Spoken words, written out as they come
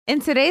In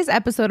today's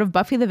episode of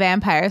Buffy the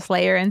Vampire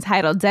Slayer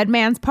entitled Dead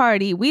Man's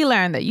Party, we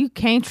learn that you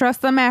can't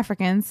trust them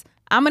Africans.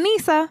 I'm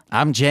Anissa.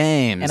 I'm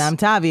James. And I'm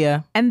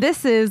Tavia. And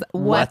this is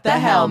What the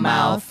Hell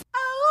Mouth.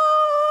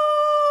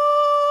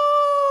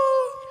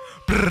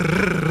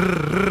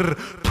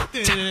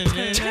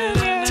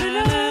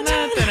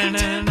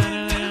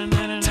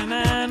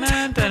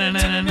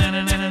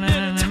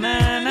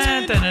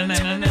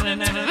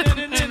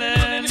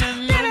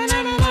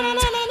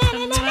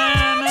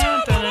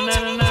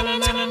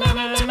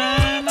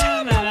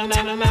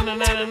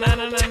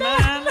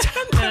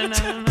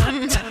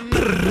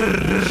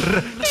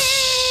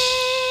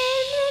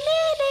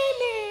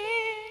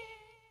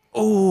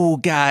 Oh,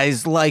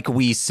 guys, like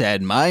we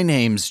said, my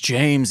name's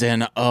James,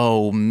 and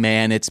oh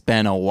man, it's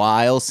been a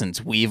while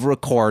since we've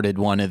recorded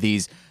one of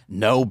these.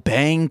 No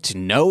banked,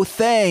 no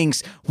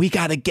thanks. We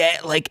gotta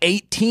get like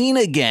 18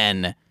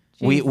 again.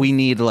 We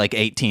need like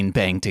 18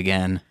 banked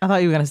again. I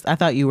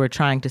thought you were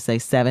trying to say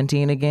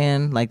 17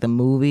 again, like the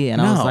movie,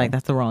 and I was like,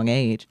 that's the wrong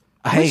age.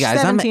 Hey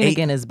guys, 17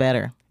 again is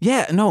better.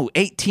 Yeah, no,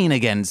 18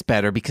 again's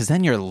better because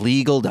then you're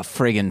legal to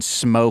friggin'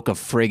 smoke a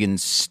friggin'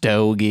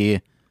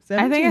 stogie.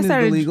 I think I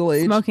started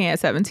smoking at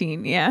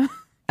 17, yeah.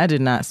 I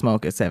did not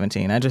smoke at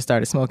 17. I just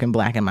started smoking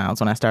Black and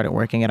Milds when I started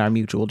working at our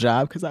mutual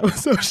job because I was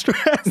so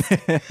stressed.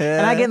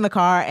 And I get in the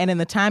car, and in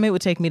the time it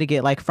would take me to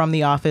get like from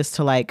the office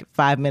to like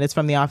 5 minutes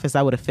from the office,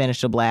 I would have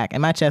finished a Black,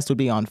 and my chest would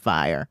be on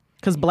fire.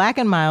 Because Black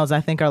and Milds,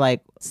 I think, are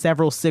like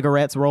several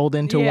cigarettes rolled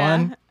into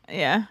one.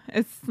 Yeah,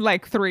 it's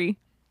like 3.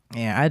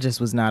 Yeah, I just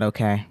was not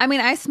okay. I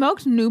mean, I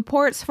smoked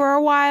Newports for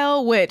a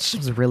while, which It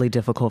was really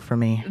difficult for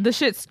me. The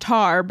shit's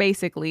tar,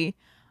 basically.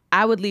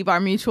 I would leave our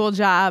mutual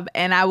job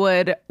and I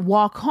would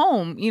walk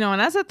home,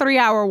 and that's a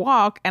 3-hour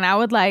walk. And I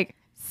would like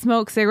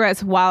smoke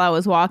cigarettes while I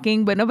was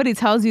walking. But nobody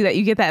tells you that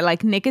you get that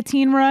like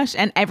nicotine rush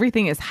and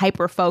everything is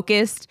hyper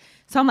focused.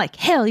 So I'm like,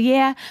 hell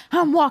yeah,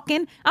 I'm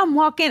walking.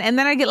 And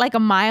then I get like a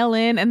mile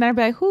in and then I'd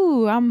be like,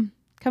 ooh, I'm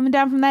coming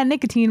down from that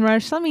nicotine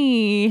rush. Let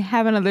me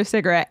have another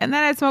cigarette. And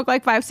then I'd smoke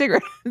like 5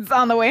 cigarettes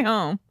on the way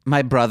home.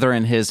 My brother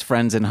and his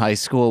friends in high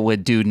school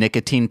would do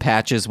nicotine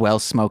patches while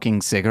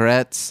smoking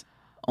cigarettes.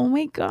 Oh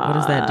my God. What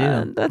does that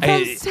do? That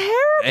sounds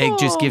terrible. It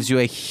just gives you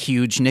a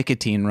huge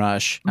nicotine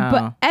rush.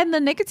 And the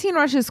nicotine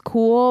rush is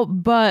cool,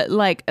 but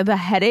like the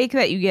headache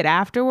that you get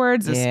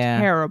afterwards is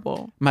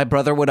terrible. My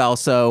brother would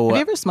also... Have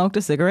you ever smoked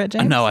a cigarette,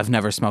 James? No, I've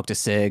never smoked a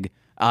cig.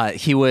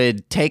 He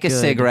would take a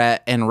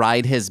cigarette and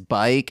ride his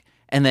bike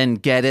and then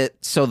get it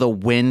so the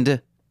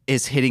wind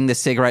is hitting the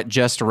cigarette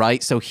just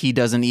right, so he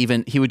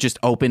would just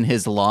open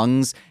his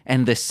lungs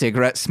and the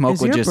cigarette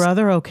smoke would just... Is your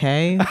brother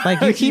okay?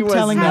 Like, you keep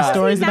telling me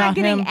stories about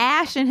him. He's not getting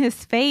ash in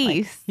his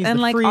face he's and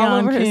the like all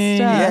Freon over his King.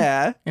 stuff.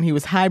 Yeah. And he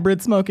was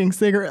hybrid smoking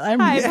cigarettes. I'm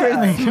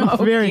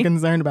very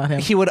concerned about him.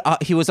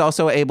 He was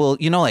also able,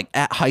 like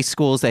at high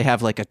schools, they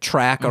have like a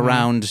track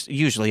around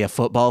usually a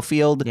football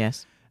field.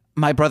 Yes.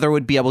 My brother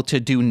would be able to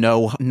do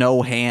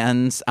no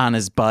hands on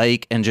his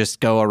bike and just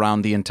go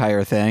around the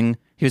entire thing.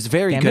 He was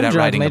very good at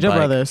riding a bike. Made your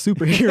brother a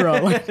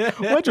superhero. Like,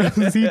 what drugs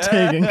was he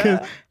taking?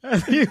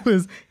 Because he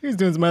was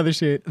doing some other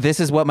shit. This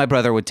is what my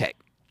brother would take.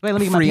 Wait,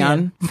 let me get my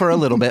pen. Freon for a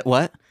little bit.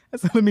 What?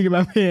 Let me get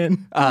my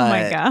pen. Oh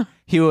my God.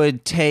 He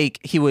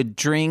would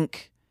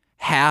drink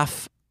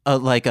half,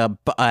 like a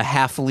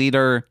half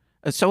liter.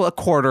 So a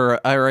quarter,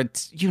 or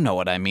you know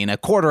what I mean, a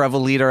quarter of a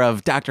liter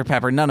of Dr.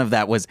 Pepper. None of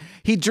that was,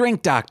 he'd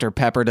drink Dr.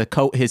 Pepper to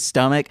coat his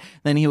stomach.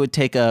 Then he would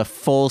take a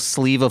full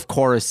sleeve of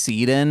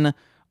Coricidin.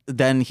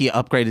 Then he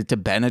upgraded to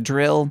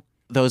Benadryl.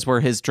 Those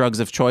were his drugs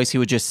of choice. He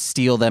would just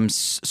steal them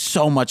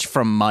so much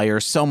from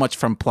Meijer, so much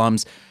from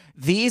Plums.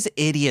 These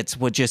idiots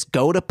would just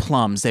go to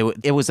Plums.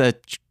 It was a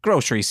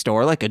grocery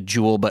store, like a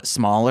Jewel, but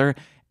smaller.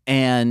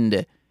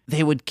 And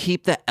they would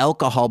keep the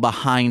alcohol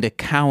behind a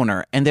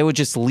counter. And they would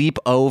just leap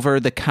over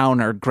the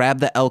counter, grab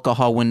the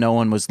alcohol when no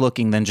one was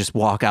looking, then just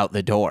walk out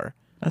the door.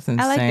 That's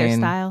insane. I like their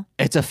style.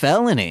 It's a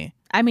felony.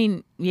 I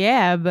mean,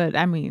 yeah, but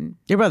I mean...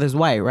 Your brother's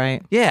white,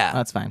 right? Yeah. Oh,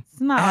 that's fine.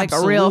 It's not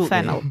Absolutely.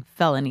 like a real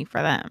felony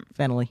for them.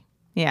 Fentanyl.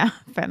 Yeah,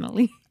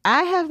 fentanyl.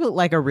 I have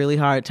like a really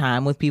hard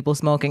time with people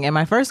smoking, and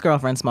my first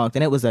girlfriend smoked,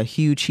 and it was a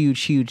huge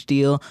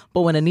deal.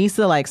 But when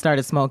Anissa like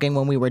started smoking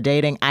when we were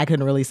dating, I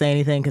couldn't really say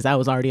anything because I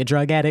was already a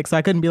drug addict, so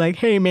I couldn't be like,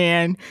 "Hey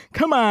man,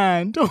 come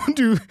on, don't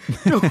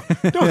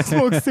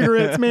smoke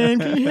cigarettes, man.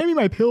 Can you hand me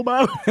my pill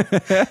bottle?"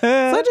 So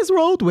I just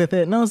rolled with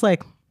it, and I was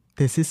like,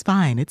 "This is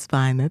fine. It's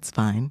fine. That's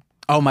fine."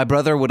 Oh, my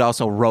brother would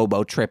also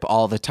robo-trip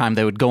all the time.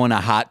 They would go in a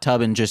hot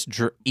tub and just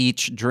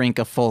each drink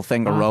a full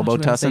thing of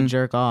Robitussin.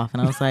 Jerk off.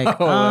 And I was like,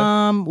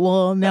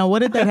 well, now what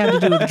did that have to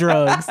do with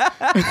drugs?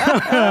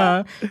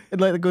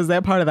 Like, was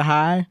that part of the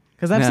high?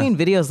 Because I've seen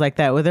videos like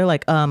that where they're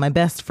like, my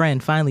best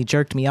friend finally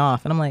jerked me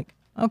off. And I'm like,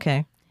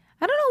 okay.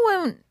 I don't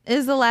know when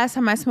is the last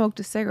time I smoked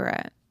a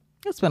cigarette.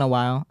 It's been a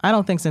while. I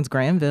don't think since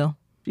Granville.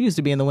 She used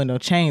to be in the window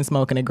chain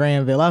smoking at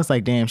Granville. I was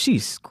like, damn,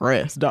 she's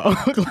stressed, dog.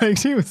 Like,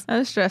 she was... I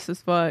was stressed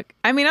as fuck.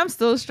 I mean, I'm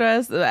still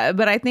stressed,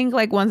 but I think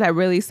like once I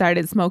really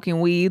started smoking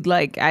weed,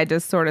 like I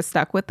just sort of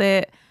stuck with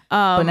it.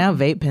 But now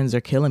vape pens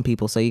are killing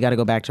people, so you got to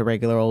go back to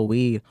regular old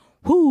weed.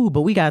 whoo,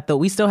 but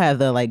we still have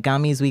the like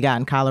gummies we got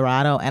in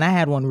Colorado. And I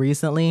had one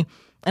recently.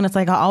 And it's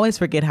like, I always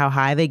forget how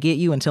high they get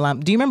you until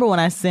do you remember when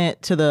I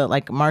sent to the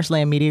like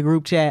Marshland Media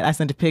group chat, I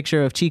sent a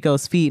picture of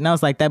Chico's feet and I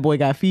was like, that boy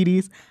got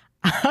feeties.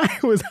 I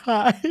was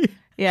high.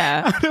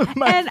 Yeah.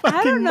 And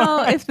I don't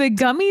know if the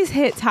gummies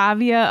hit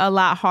Tavia a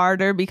lot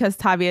harder because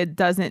Tavia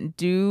doesn't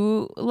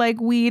do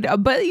like weed,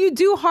 but you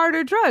do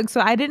harder drugs.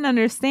 So I didn't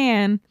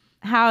understand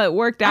how it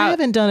worked out. I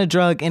haven't done a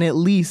drug in at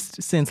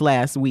least since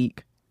last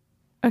week.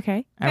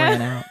 Okay. I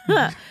ran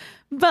out.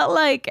 But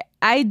like,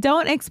 I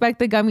don't expect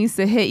the gummies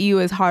to hit you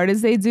as hard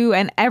as they do.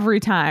 And every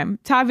time,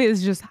 Tavia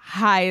is just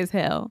high as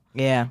hell.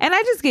 Yeah. And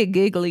I just get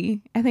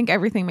giggly. I think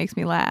everything makes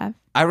me laugh.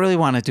 I really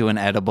want to do an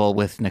edible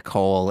with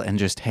Nicole and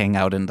just hang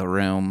out in the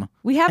room.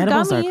 We have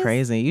Edibles gummies. are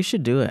crazy. You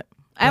should do it.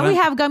 And we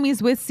have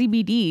gummies with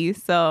CBD.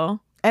 So.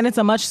 And it's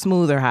a much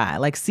smoother high.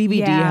 Like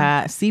CBD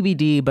high,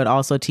 CBD, but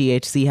also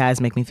THC highs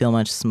make me feel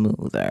much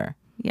smoother.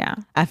 Yeah.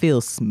 I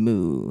feel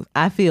smooth.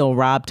 I feel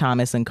Rob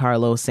Thomas and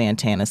Carlos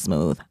Santana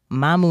smooth.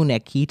 Mamu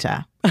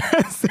Nekita.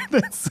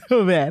 That's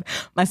so bad.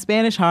 My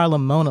Spanish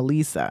Harlem Mona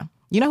Lisa.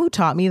 You know who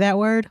taught me that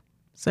word?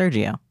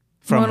 Sergio.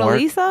 From Mona work?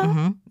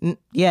 Lisa?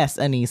 Yes,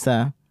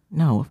 Anissa.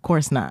 No, of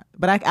course not.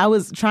 But I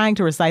was trying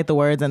to recite the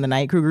words in the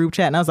Night Crew group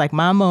chat, and I was like,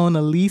 my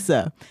Mona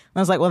Lisa. And I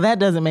was like, well, that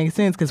doesn't make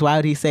sense because why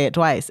would he say it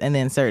twice? And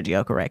then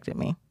Sergio corrected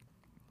me.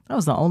 That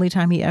was the only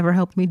time he ever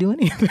helped me do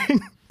anything.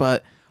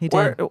 But He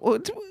did.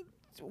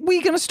 we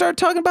going to start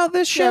talking about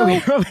this show? Yeah, we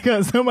probably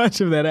got so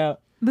much of that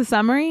out. The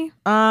summary?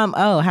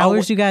 How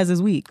was you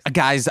guys' week?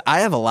 Guys,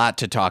 I have a lot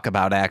to talk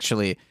about,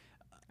 actually.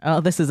 Oh,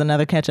 this is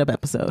another catch-up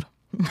episode.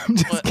 I'm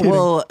just kidding.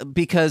 Well,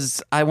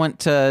 because I went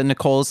to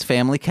Nicole's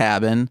family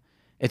cabin.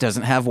 It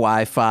doesn't have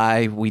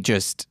Wi-Fi. We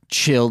just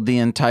chilled the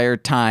entire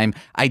time.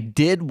 I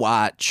did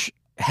watch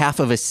half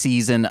of a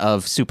season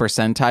of Super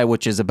Sentai,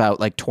 which is about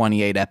like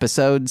 28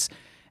 episodes.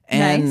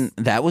 And Nice.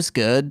 that was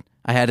good.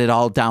 I had it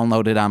all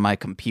downloaded on my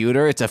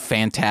computer. It's a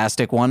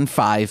fantastic one.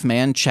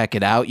 5-man. Check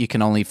it out. You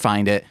can only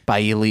find it by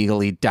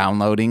illegally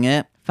downloading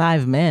it.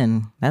 5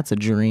 men. That's a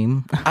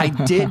dream. I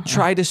did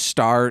try to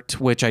start,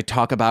 which I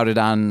talk about it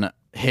on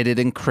Hit It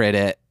and Crit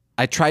It.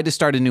 I tried to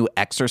start a new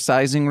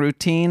exercising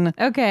routine.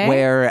 Okay.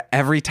 Where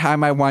every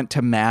time I want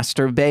to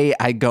masturbate,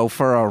 I go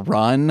for a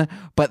run.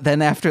 But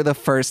then after the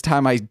first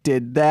time I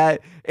did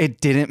that, it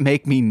didn't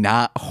make me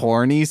not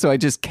horny. So I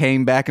just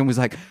came back and was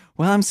like,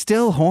 well, I'm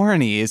still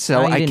horny.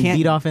 So Oh, you I didn't can't.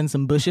 beat off in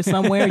some bushes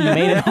somewhere? You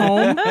made it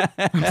home?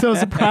 I'm so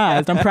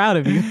surprised. I'm proud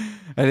of you.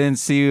 I didn't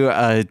see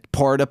a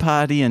porta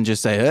potty and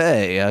just say,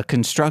 hey,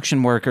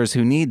 construction workers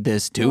who need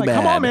this, too Like, bad.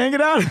 come on, man,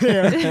 get out of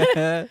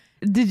there.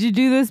 Did you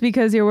do this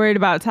because you're worried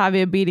about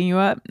Tavia beating you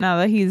up now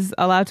that he's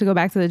allowed to go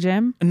back to the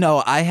gym?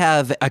 No, I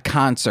have a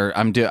concert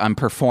I'm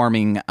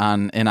performing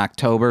in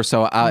October,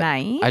 so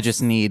Nice. I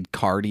just need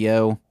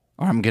cardio,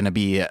 or I'm gonna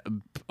be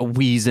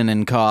wheezing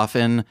and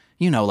coughing,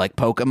 like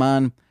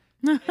Pokemon.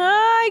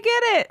 I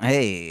get it.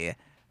 Hey.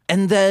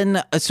 And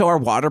then, so our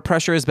water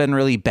pressure has been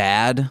really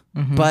bad,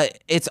 but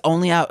it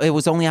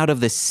was only out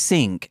of the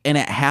sink, and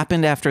it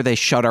happened after they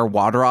shut our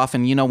water off.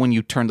 And when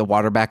you turn the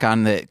water back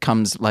on, it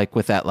comes like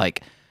with that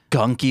like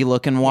gunky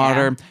looking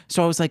water. Yeah.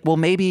 So I was like, well,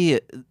 maybe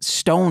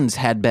stones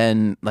had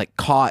been like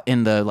caught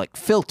in the like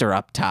filter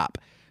up top.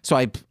 So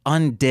I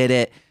undid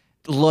it,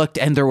 looked,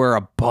 and there were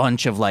a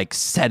bunch of like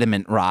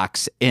sediment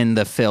rocks in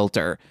the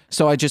filter.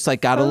 So I just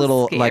like got a So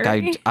little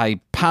scary. I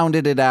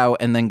pounded it out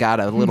and then got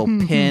a little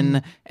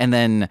pin and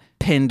then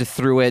pinned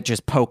through it,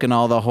 just poking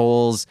all the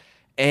holes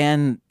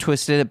and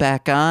twisted it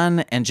back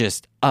on, and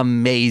just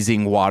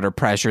amazing water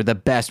pressure, the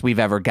best we've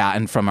ever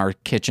gotten from our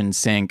kitchen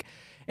sink.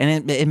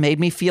 And it made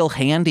me feel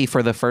handy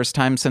for the first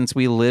time since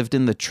we lived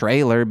in the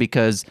trailer,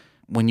 because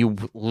when you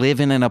live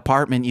in an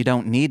apartment, you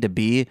don't need to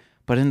be.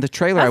 But in the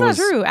trailer, That's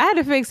not true. I had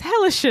to fix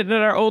hella shit in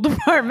our old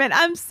apartment.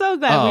 I'm so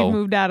glad we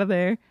moved out of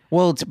there.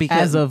 Well, it's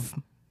because As of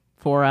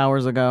 4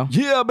 hours ago.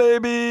 yeah,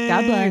 baby.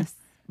 God bless.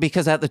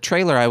 Because at the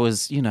trailer, I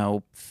was,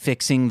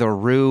 fixing the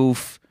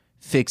roof,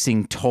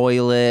 fixing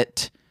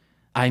toilet.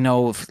 I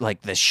know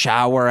like the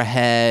shower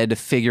head,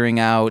 figuring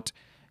out,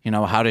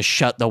 how to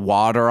shut the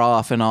water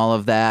off and all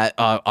of that.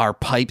 Our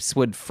pipes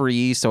would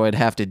freeze, so I'd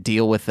have to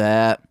deal with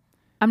that.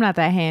 I'm not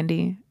that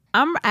handy.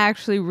 I'm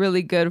actually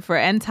really good for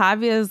it. And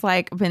Tavia's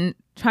like been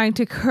trying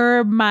to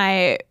curb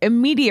my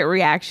immediate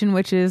reaction,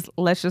 which is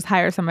let's just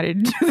hire somebody to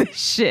do this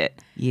shit.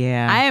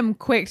 Yeah. I am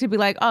quick to be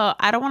like, oh,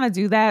 I don't want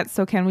to do that.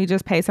 So can we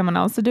just pay someone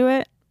else to do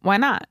it? Why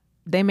not?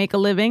 They make a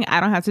living.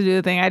 I don't have to do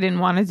the thing I didn't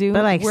want to do.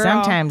 But like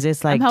sometimes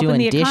it's like I'm helping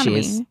doing the economy.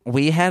 dishes.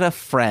 We had a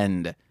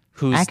friend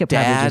whose I could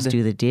probably dad, just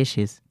do the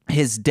dishes.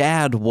 his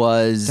dad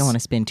was, Don't want to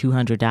spend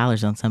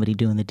 $200 on somebody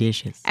doing the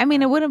dishes. I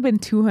mean, it would have been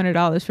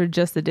 $200 for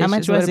just the dishes. How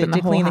much would was have it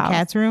been to clean the whole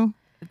cat's room?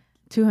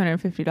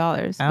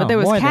 $250. Oh, But there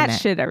was more than cat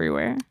that. shit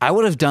everywhere. I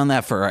would have done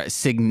that for a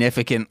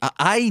significant,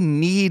 I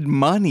need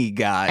money,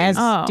 guys. As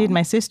Oh. did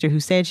my sister, who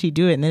said she'd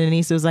do it. And then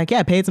Anissa was like, yeah,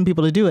 I paid some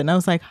people to do it. And I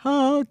was like,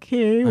 oh,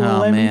 okay, well,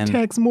 Oh, let man. me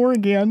text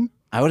Morgan.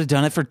 I would have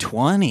done it for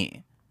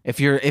 20. If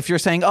you're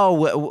saying,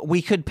 oh,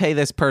 we could pay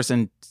this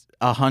person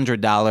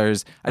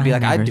 $100, I'd be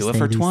like, I'd do it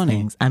for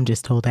 20. I'm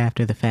just told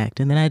after the fact,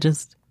 and then I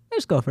just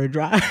go for a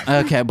drive.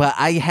 Okay, but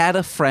I had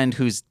a friend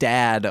whose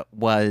dad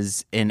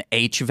was an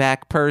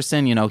HVAC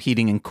person,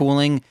 heating and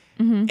cooling,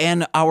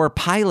 and our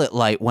pilot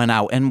light went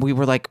out, and we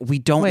were like, we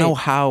don't know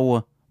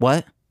how.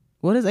 What?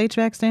 What does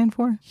HVAC stand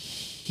for?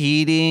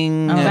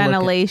 Heating,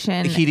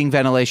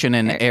 ventilation,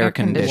 and air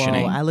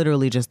conditioning. Whoa, I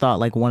literally just thought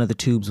like one of the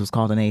tubes was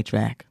called an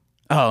HVAC.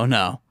 Oh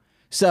no!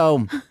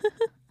 So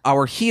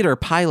our heater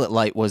pilot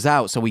light was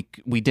out, so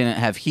we didn't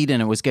have heat,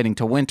 and it was getting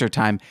to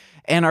wintertime.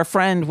 And our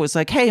friend was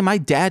like, "Hey, my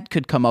dad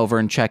could come over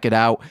and check it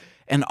out."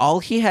 And all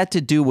he had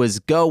to do was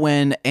go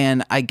in,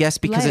 and I guess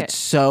because it's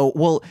so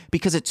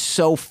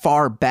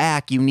far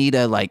back, you need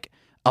a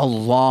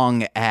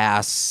long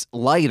ass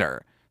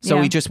lighter. So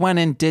he just went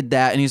and did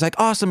that, and he's like,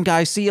 awesome,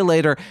 guys, see you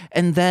later.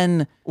 And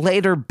then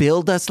later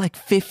billed us like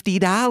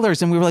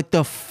 $50, and we were like,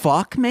 the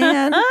fuck,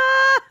 man?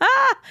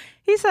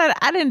 He said,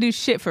 I didn't do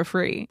shit for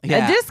free.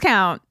 Yeah. A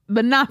discount,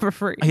 but not for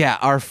free. Yeah,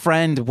 our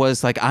friend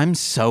was like, I'm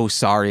so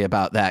sorry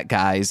about that,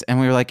 guys.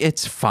 And we were like,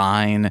 it's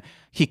fine.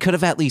 He could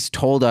have at least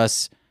told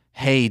us,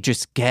 hey,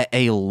 just get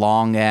a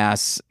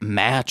long-ass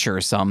match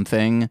or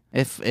something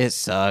if it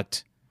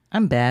sucked.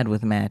 I'm bad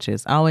with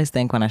matches. I always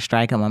think when I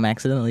strike them, I'm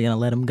accidentally going to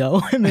let them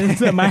go and then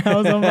set my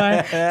house on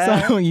fire. So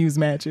I don't use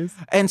matches.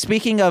 And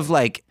speaking of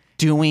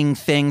doing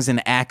things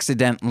and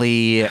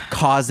accidentally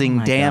causing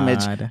damage,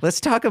 God. Let's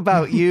talk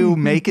about you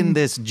making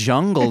this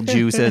jungle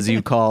juice, as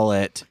you call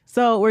it.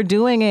 So we're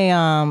doing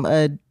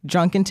a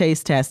drunken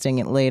taste testing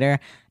it later,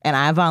 and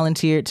I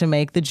volunteered to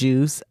make the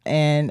juice.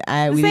 And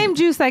same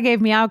juice that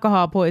gave me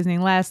alcohol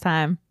poisoning last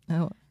time.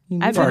 Oh,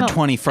 For our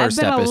 21st I've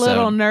been episode. a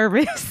little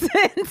nervous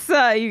since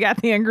you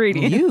got the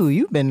ingredients.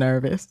 You've been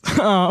nervous.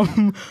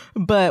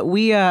 But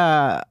we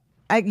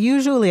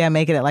usually I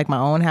make it at my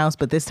own house,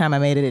 but this time I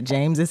made it at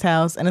James's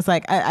house, and it's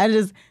like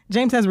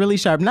James has really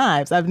sharp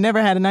knives. I've never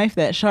had a knife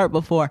that sharp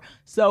before.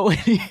 So when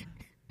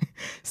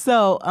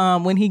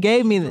he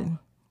gave me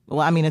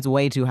it's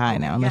way too high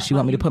now, unless you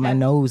want me to put my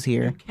nose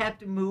here. You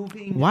kept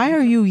moving. Why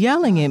are you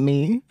yelling at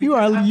me? You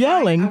are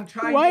yelling.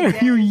 Why are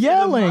you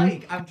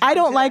yelling? I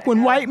don't like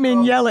when white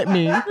men yell at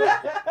me.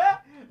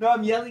 No,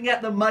 I'm yelling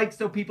at the mic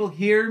so people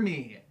hear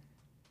me.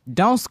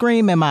 Don't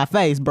scream in my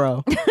face,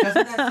 bro.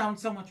 Doesn't that sound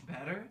so much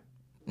better?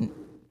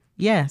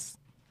 Yes.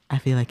 I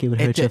feel like it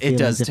would hurt your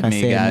feelings it does if to I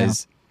me, said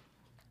guys.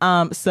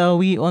 no.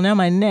 Now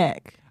my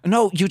neck.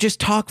 No, you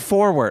just talk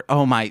forward.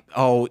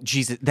 Oh,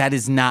 Jesus, that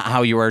is not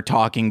how you were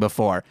talking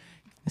before.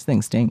 This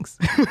thing stinks.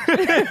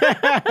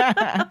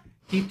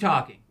 Keep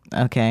talking.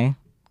 Okay.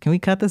 Can we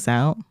cut this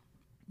out?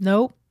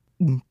 Nope.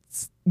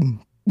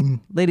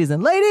 Ladies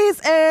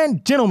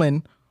and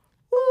gentlemen.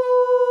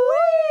 Woo-wee!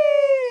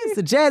 It's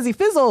a jazzy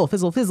fizzle,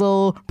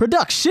 fizzle,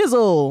 production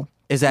shizzle.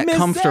 Is that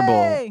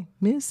comfortable?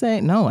 Miss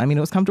A. No, it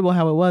was comfortable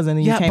how it was, and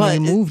then you came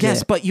and moved it.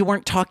 Yes, but you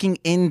weren't talking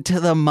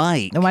into the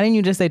mic. And why didn't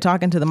you just say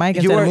talking to the mic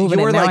instead of moving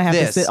it? Now I have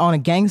to sit on a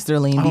gangster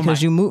lean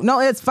because you move. No,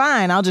 it's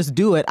fine. I'll just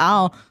do it.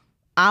 I'll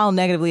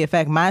negatively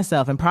affect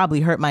myself and probably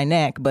hurt my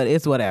neck, but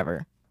it's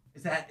whatever.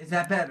 Is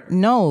that better?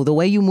 No, the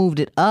way you moved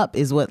it up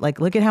is what,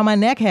 look at how my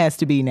neck has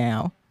to be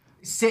now.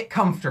 Sit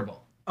comfortable.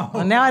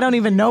 Well, now I don't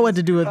even know what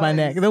to do with my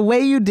neck. The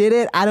way you did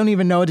it, I don't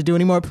even know what to do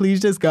anymore. Please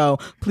just go.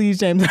 Please,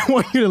 James, I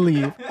want you to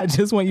leave. I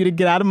just want you to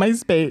get out of my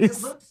space.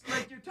 It looks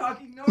like you're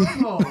talking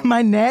normal.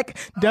 My neck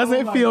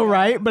doesn't feel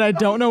right, but I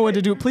don't know what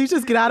to do. Please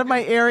just get out of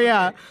my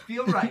area.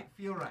 Feel right.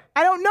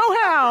 I don't know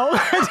how.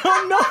 I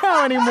don't know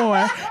how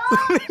anymore.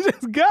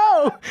 Just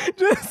go.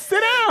 Just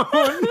sit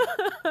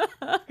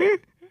down.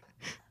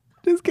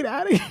 Just get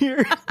out of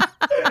here.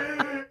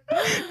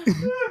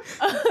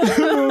 I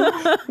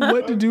don't know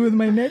what to do with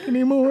my neck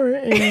anymore.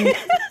 And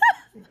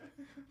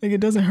it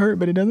doesn't hurt,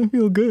 but it doesn't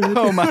feel good.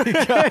 Oh my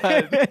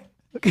God.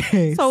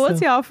 Okay. So what's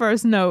y'all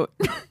first note?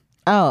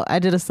 Oh, I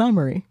did a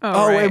summary.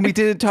 Right. And we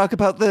didn't talk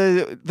about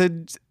the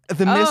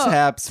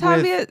mishaps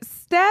Tavia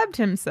stabbed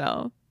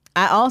himself.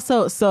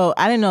 So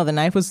I didn't know the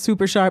knife was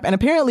super sharp, and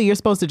apparently you're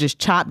supposed to just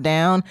chop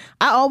down.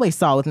 I always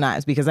saw with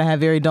knives because I have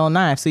very dull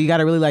knives, so you got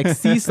to really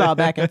seesaw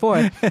back and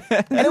forth.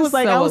 And it was So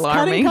I was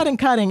alarming.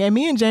 cutting, and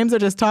me and James are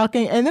just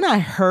talking, and then I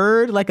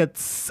heard a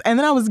tss, and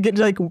then I was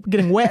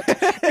getting wet,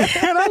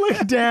 and I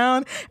looked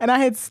down, and I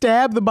had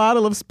stabbed the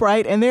bottle of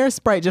Sprite, and their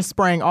Sprite just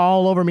sprang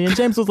all over me, and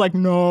James was like,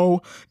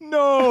 no, and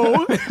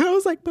I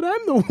was like, but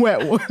I'm the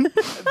wet one,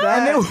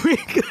 and then we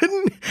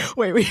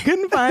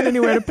couldn't find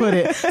anywhere to put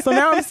it, so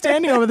now I'm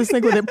standing over the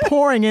sink with it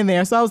pouring in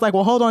there. So I was like,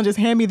 well, hold on, just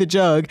hand me the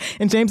jug.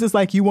 And James is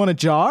like, you want a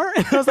jar?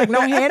 And I was like,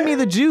 no, hand me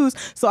the juice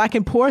so I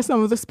can pour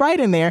some of the Sprite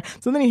in there.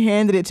 So then he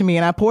handed it to me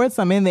and I poured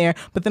some in there.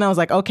 But then I was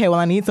like, okay, well,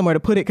 I need somewhere to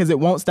put it because it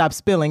won't stop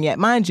spilling yet.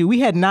 Mind you, we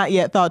had not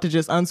yet thought to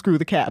just unscrew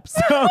the cap.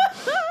 So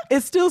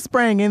It's still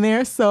spraying in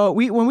there. So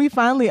when we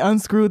finally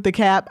unscrewed the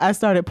cap, I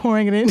started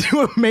pouring it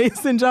into a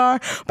mason jar.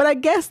 But I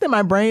guess that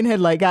my brain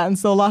had like gotten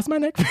so lost. My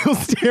neck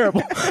feels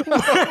terrible.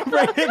 My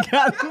brain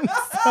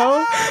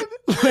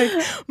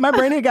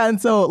had gotten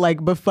so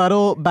like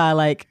befuddled by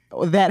like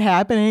that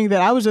happening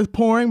that I was just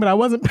pouring, but I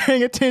wasn't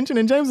paying attention.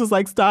 And James was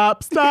like,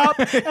 stop.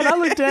 And I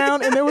looked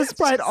down and there was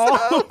Sprite all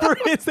over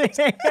his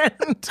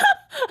hand.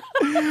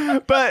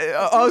 But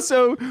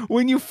also,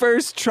 when you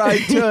first tried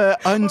to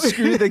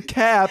unscrew the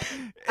cap,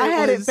 I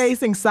had it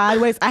facing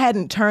sideways. I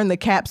hadn't turned the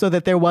cap so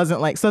that there wasn't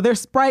like, so there's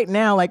Sprite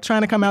now like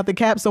trying to come out the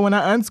cap. So when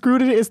I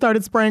unscrewed it, it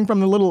started spraying from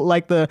the little,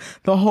 like the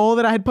hole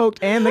that I had poked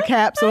and the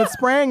cap. So it's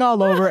spraying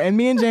all over and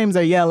me and James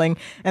are yelling.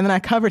 And then I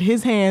covered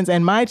his hands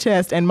and my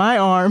chest and my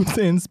arms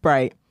in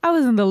Sprite. I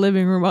was in the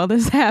living room while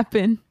this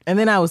happened. And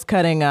then I was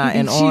cutting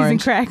an cheese orange.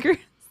 and crackers.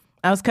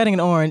 I was cutting an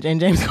orange and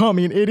James called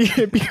me an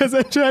idiot because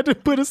I tried to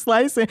put a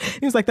slice in.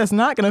 He was like, that's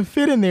not going to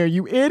fit in there,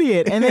 you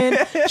idiot. And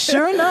then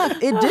sure enough,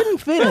 it didn't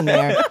fit in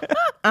there.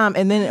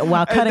 And then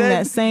while cutting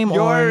that same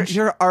orange.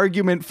 Your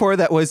argument for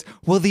that was,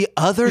 well, the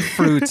other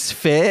fruits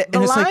fit. The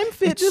and it's lime like,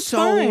 fit it's just so,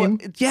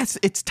 fine. Yes,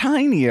 it's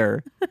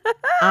tinier.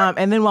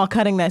 And then while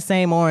cutting that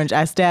same orange,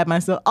 I stabbed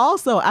myself.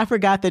 Also, I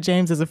forgot that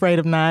James is afraid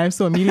of knives.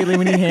 So immediately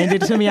when he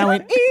handed it to me, I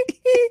went,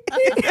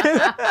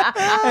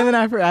 and then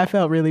I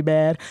felt really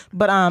bad.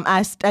 But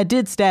I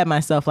did stab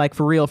myself, like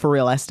for real.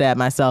 I stabbed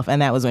myself.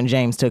 And that was when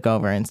James took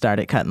over and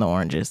started cutting the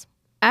oranges.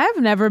 I've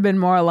never been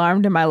more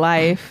alarmed in my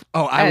life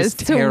I was as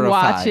to terrified.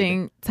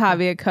 watching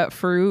Tavia cut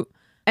fruit.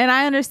 And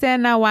I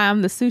understand now why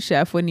I'm the sous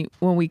chef when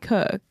we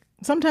cook.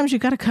 Sometimes you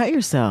got to cut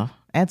yourself.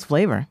 Adds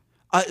flavor.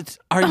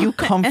 Are you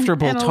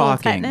comfortable and a little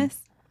talking? tetanus.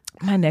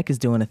 My neck is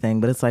doing a thing,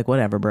 but it's like,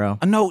 whatever, bro.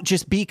 No,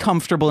 just be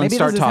comfortable and Maybe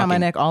start this is talking. how my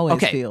neck always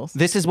okay, feels.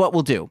 This is what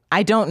we'll do.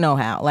 I don't know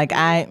how.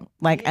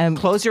 I'm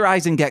Close your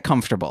eyes and get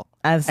comfortable.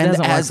 This And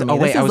doesn't work for me. oh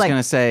wait, This I is was like-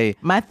 gonna say.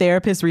 My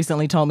therapist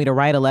recently told me to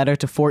write a letter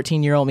to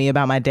 14-year-old me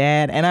about my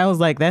dad, and I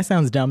was like, that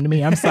sounds dumb to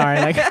me. I'm sorry.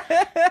 Like,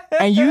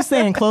 and you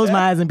saying close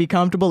my eyes and be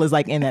comfortable is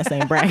like in that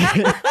same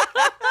bracket.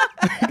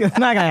 It's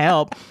not gonna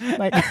help.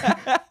 Like,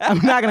 I'm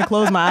not gonna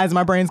close my eyes and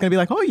my brain's gonna be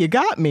like, oh, you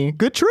got me.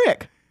 Good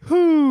trick.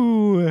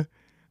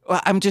 Well,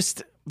 I'm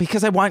just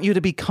because I want you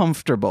to be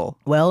comfortable.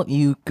 Well,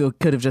 you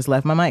could have just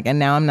left my mic, and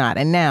now I'm not.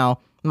 And now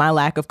my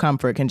lack of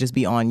comfort can just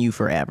be on you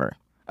forever.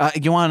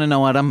 You want to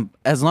know what?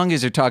 As long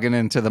as you're talking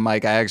into the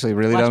mic, I actually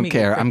really Watch don't me get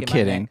care. prick I'm in my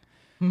kidding.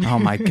 Oh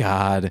my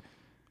God.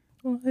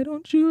 Why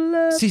don't you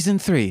love? Season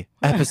 3,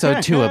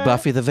 episode 2 of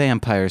Buffy the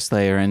Vampire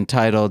Slayer,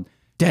 entitled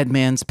 "Dead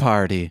Man's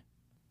Party."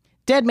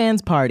 Dead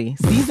Man's Party,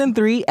 Season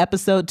 3,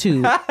 Episode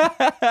 2. Did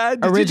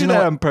you do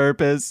that on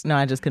purpose? No,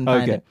 I just couldn't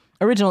find Okay. it.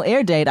 Original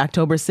air date,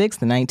 October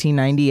 6th,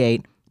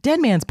 1998. Dead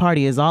Man's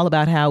Party is all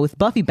about how, with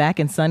Buffy back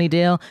in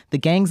Sunnydale, the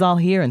gang's all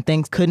here and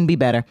things couldn't be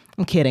better.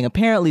 I'm kidding.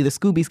 Apparently, the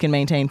Scoobies can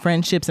maintain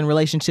friendships and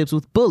relationships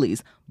with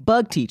bullies,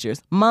 bug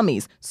teachers,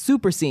 mummies,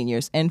 super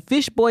seniors, and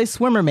fish boy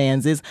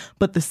swimmermanses,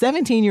 but the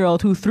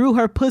 17-year-old who threw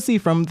her pussy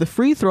from the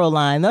free throw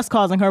line, thus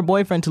causing her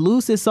boyfriend to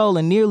lose his soul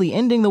and nearly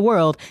ending the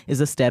world, is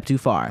a step too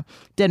far.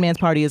 Dead Man's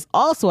Party is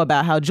also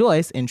about how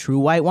Joyce, in true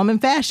white woman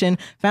fashion,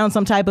 found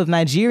some type of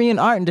Nigerian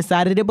art and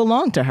decided it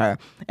belonged to her.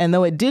 And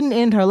though it didn't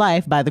end her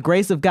life, by the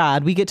grace of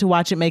God, we get to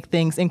watch it make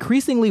things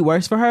increasingly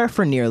worse for her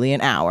for nearly an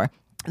hour.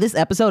 This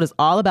episode is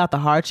all about the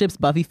hardships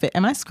Buffy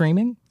Am I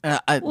screaming? A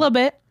little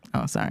bit.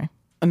 Oh, sorry.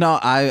 No,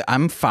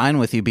 I'm fine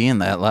with you being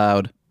that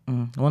loud.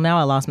 Well,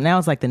 now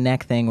it's like the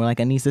neck thing where like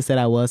Anissa said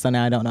I was, so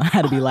now I don't know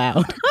how to be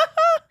loud.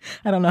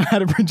 I don't know how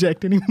to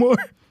project anymore.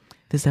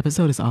 This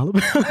episode is all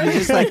about You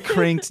just like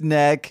cranked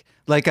neck,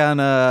 like on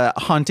a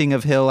Haunting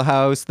of Hill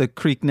House, the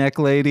creek neck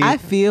lady. I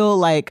feel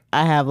like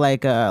I have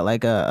like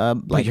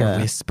But you're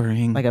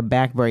whispering. like a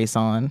back brace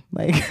on.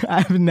 Like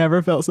I've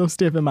never felt so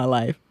stiff in my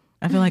life.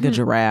 I feel like a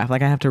giraffe.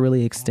 Like I have to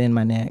really extend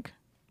my neck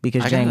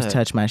because James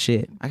touched my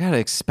shit. I gotta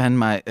expend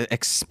my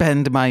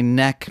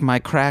neck, my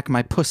crack,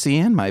 my pussy,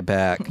 and my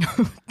back.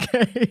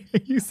 Okay,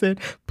 you said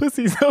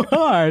pussy so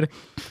hard.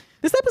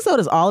 This episode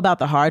is all about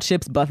the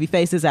hardships Buffy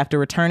faces after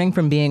returning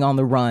from being on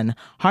the run.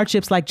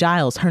 Hardships like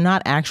Giles, her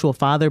not actual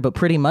father, but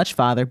pretty much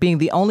father, being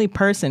the only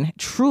person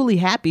truly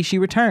happy she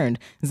returned.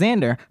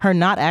 Xander, her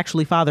not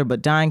actually father,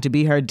 but dying to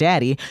be her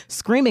daddy,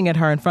 screaming at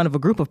her in front of a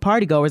group of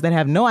partygoers that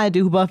have no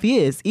idea who Buffy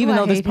is, even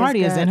though this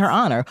party is in her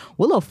honor.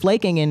 Willow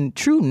flaking in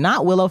true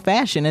not Willow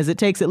fashion, as it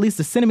takes at least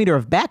a centimeter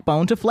of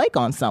backbone to flake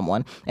on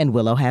someone, and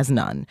Willow has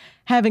none.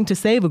 Having to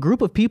save a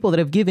group of people that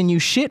have given you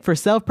shit for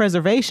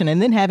self-preservation and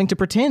then having to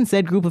pretend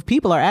said group of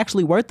people are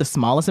actually worth the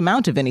smallest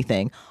amount of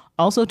anything.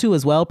 Also, too,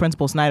 as well,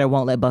 Principal Snyder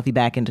won't let Buffy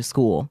back into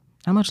school.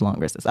 How much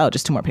longer is this? Oh,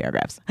 just 2 more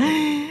paragraphs.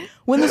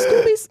 When the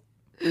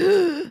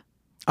Scoobies...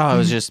 Oh, I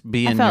was just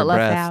being felt your left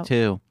breath out.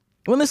 too.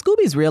 When the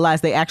Scoobies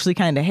realize they actually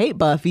kind of hate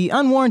Buffy,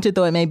 unwarranted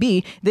though it may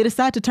be, they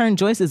decide to turn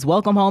Joyce's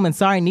welcome home and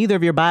sorry neither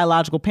of your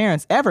biological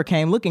parents ever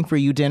came looking for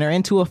you dinner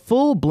into a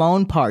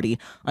full-blown party.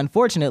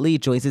 Unfortunately,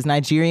 Joyce's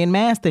Nigerian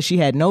mask that she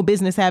had no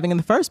business having in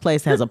the first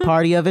place has a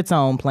party of its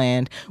own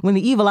planned. When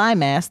the evil eye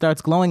mask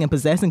starts glowing and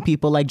possessing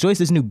people like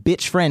Joyce's new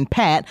bitch friend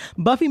Pat,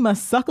 Buffy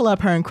must suckle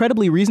up her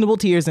incredibly reasonable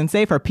tears and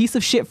save her piece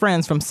of shit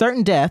friends from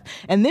certain death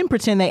and then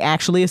pretend they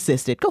actually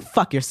assisted. Go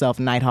fuck yourself,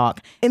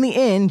 Nighthawk. In the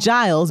end,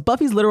 Giles,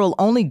 Buffy's literal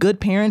only good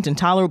parent and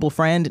tolerable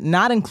friend,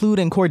 not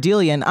including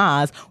Cordelia and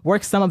Oz,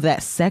 works some of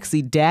that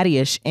sexy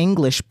daddyish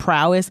English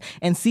prowess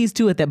and sees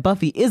to it that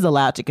Buffy is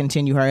allowed to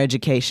continue her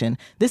education.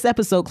 This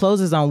episode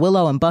closes on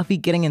Willow and Buffy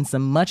getting in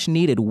some much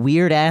needed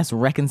weird ass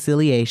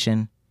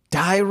reconciliation.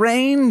 Die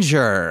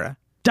Ranger.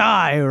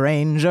 Die,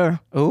 Ranger.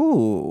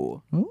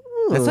 Ooh.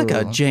 That's like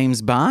a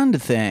James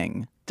Bond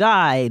thing.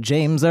 Die,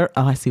 Jameser.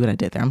 Oh, I see what I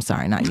did there. I'm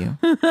sorry, not you.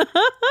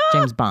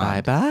 James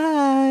Bond.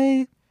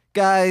 Bye-bye.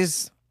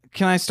 Guys,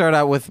 can I start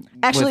out with...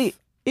 Actually,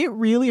 it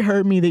really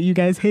hurt me that you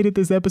guys hated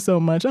this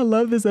episode much. I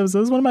love this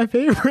episode. It's one of my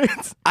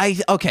favorites.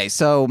 Okay,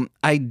 so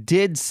I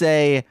did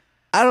say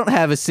I don't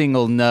have a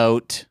single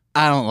note.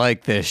 I don't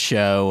like this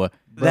show.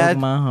 Broke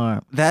my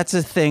heart. That's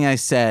a thing I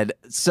said.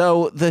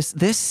 So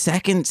this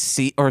second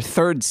or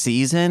third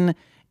season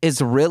is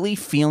really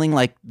feeling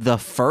like the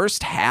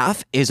first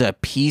half is a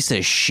piece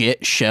of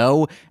shit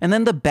show, and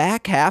then the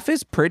back half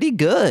is pretty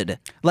good.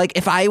 Like,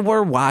 if I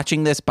were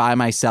watching this by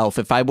myself,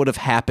 if I would have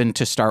happened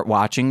to start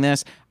watching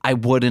this, I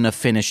wouldn't have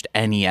finished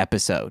any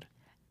episode.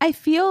 I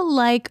feel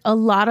like a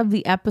lot of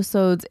the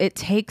episodes, it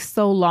takes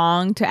so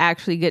long to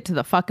actually get to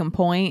the fucking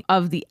point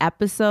of the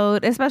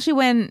episode, especially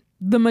when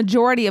the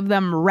majority of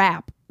them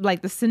wrap,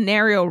 like the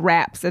scenario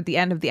wraps at the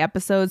end of the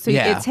episode. So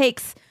it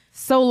takes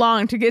so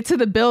long to get to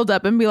the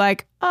buildup and be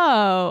like,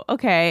 oh,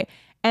 okay.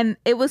 And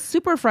it was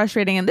super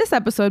frustrating in this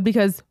episode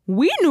because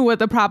we knew what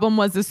the problem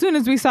was as soon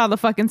as we saw the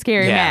fucking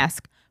scary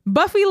mask.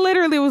 Buffy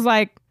literally was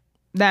like,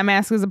 that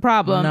mask is a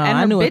problem. No, and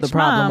I knew what the bitch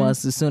problem mom,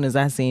 was as soon as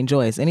I seen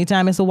Joyce.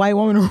 Anytime it's a white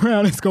woman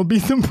around, it's going to be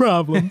some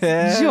problems.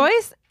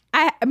 Joyce,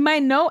 my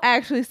note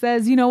actually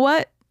says, you know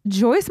what?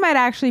 Joyce might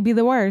actually be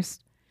the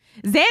worst.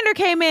 Xander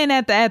came in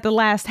at the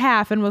last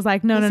half and was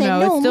like, no,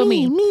 it's still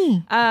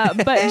me.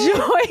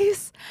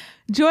 But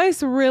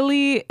Joyce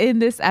really in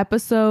this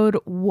episode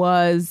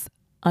was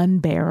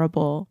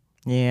unbearable.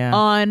 Yeah.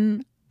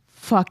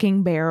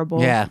 Unfucking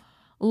bearable. Yeah.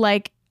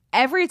 Like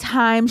every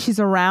time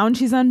she's around,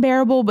 she's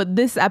unbearable. But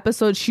this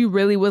episode, she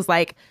really was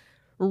like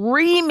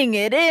reaming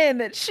it in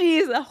that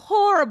she's a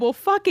horrible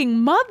fucking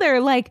mother.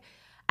 Like,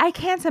 I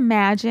can't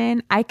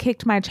imagine I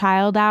kicked my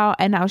child out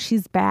and now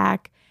she's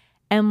back.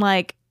 And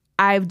like,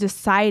 I've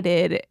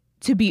decided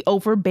to be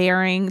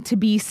overbearing, to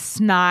be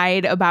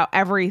snide about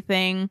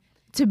everything,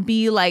 to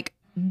be like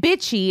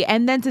bitchy,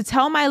 and then to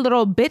tell my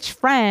little bitch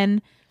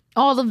friend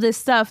all of this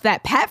stuff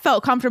that Pat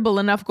felt comfortable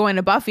enough going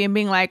to Buffy and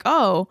being like,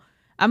 oh,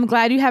 I'm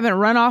glad you haven't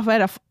run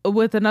off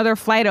with another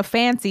flight of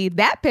fancy.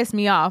 That pissed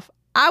me off.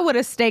 I would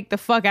have staked the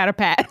fuck out of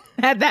Pat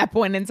at that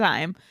point in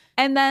time.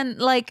 And then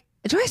like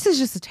Joyce is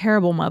just a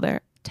terrible mother.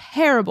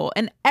 Terrible.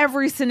 In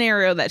every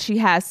scenario that she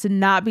has to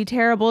not be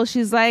terrible,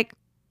 she's like,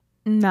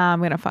 nah, I'm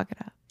going to fuck it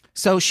up.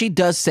 So she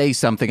does say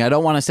something. I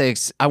want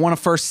to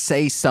first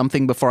say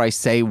something before I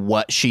say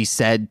what she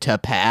said to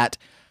Pat.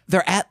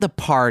 They're at the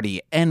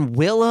party and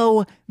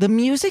Willow, the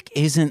music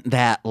isn't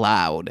that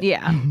loud.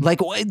 Yeah.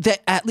 Like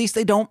at least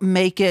they don't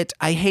make it.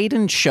 I hate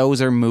in shows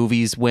or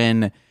movies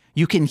when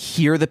you can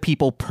hear the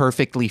people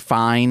perfectly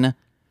fine,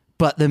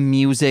 but the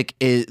music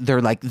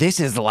they're like,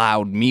 this is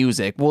loud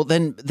music. Well,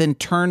 then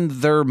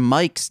turn their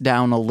mics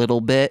down a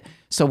little bit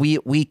so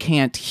we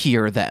can't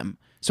hear them.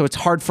 So it's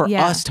hard for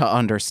us to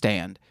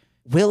understand.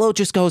 Willow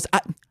just goes,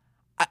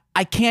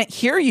 I can't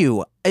hear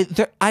you.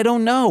 I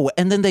don't know.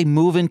 And then they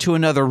move into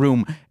another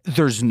room.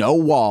 There's no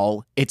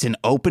wall. It's an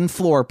open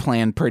floor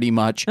plan pretty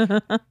much.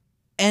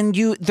 And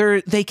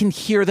they can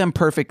hear them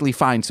perfectly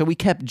fine. So we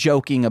kept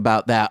joking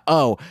about that.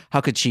 Oh,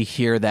 how could she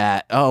hear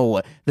that?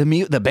 Oh,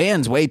 the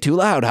band's way too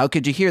loud. How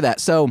could you hear that?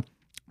 So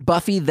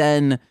Buffy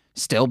then,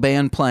 still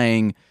band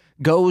playing,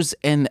 goes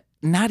and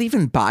not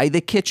even by the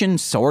kitchen,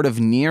 sort of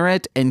near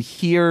it, and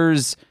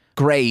hears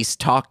Grace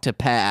talk to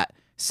Pat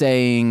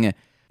saying,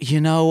 you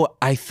know,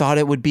 I thought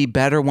it would be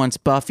better once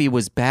Buffy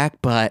was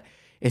back, but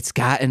it's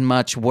gotten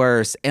much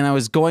worse. And I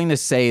was going to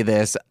say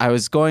this. I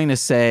was going to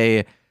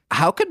say,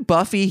 how could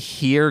Buffy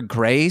hear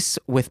Grace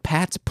with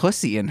Pat's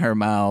pussy in her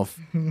mouth?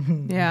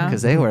 Yeah.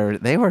 Because they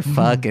were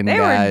fucking They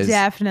guys. were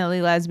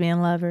definitely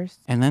lesbian lovers.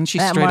 And then she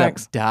That straight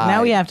marks. up died.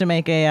 Now we have to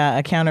make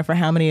a counter for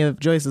how many of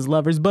Joyce's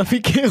lovers Buffy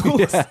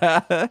kills.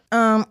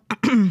 And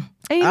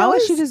you know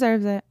what? She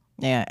deserves it.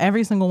 Yeah,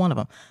 every single one of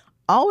them.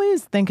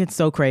 Always think it's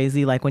so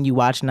crazy, like when you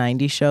watch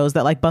 90s shows,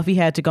 that like Buffy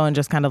had to go and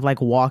just kind of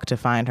like walk to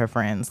find her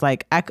friends.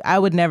 Like I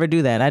would never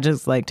do that. I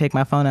just like take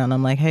my phone out and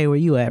I'm like, hey, where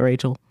you at,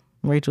 Rachel?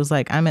 Rachel's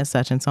like, I'm at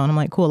such and so. And I'm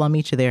like, cool, I'll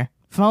meet you there.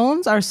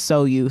 Phones are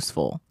so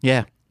useful.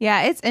 Yeah.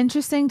 Yeah, it's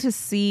interesting to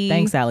see.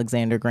 Thanks,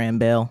 Alexander Graham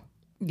Bell.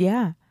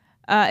 Yeah.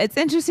 It's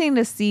interesting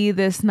to see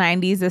this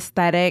 90s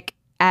aesthetic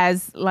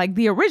as like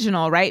the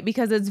original, right?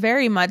 Because it's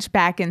very much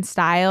back in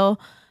style.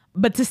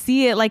 But to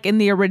see it like in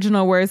the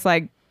original where it's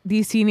like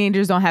these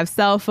teenagers don't have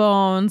cell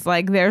phones,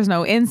 like there's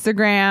no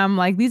Instagram,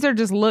 like these are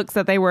just looks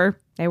that they weren't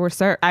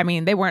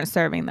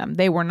serving them.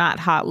 They were not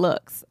hot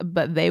looks,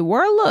 but they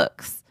were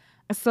looks.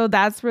 So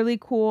that's really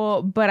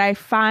cool. But I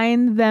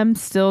find them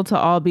still to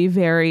all be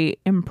very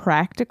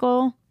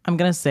impractical. I'm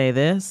going to say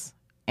this,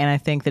 and I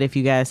think that if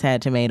you guys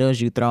had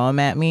tomatoes, you'd throw them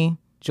at me.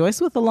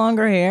 Joyce with the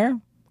longer hair,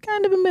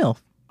 kind of a MILF.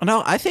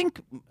 No, I think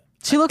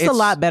she looks a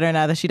lot better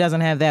now that she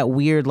doesn't have that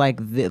weird like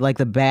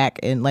the back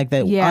and like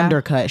the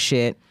undercut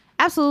shit.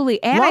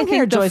 Absolutely. And Long I think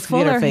hair the Joyce can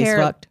get fuller her face hair,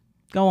 fucked.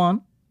 Go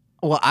on.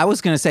 Well, I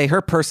was going to say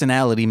her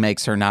personality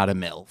makes her not a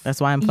MILF. That's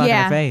why I'm fucking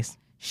her face.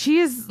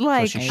 She's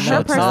like, she her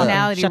should.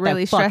 personality Shut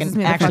really that fucking, stresses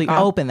me. actually the fuck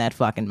out. open that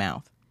fucking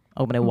mouth.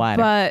 Open it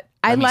wider. But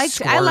I me liked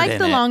squirt in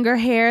the it. longer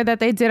hair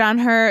that they did on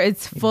her.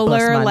 It's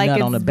fuller, my like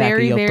nut on it's the back of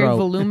very, your very throat.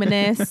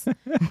 voluminous.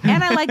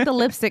 And I like the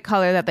lipstick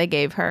color that they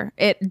gave her.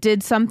 It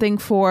did something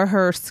for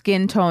her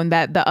skin tone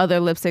that the other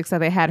lipsticks that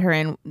they had her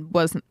in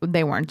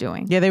they weren't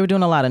doing. Yeah, they were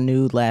doing a lot of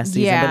nude last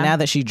season, Yeah. but now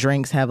that she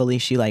drinks heavily,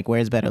 she like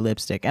wears better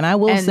lipstick. And I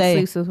will And say,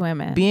 sleeps with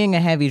women. being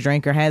a heavy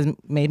drinker has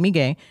made me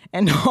gay,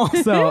 and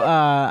also,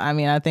 I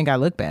mean, I think I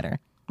look better.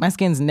 My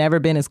skin's never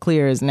been as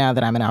clear as now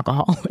that I'm an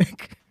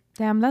alcoholic.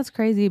 Damn, that's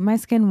crazy. My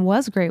skin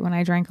was great when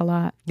I drank a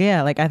lot.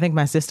 Yeah, like I think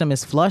my system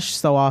is flushed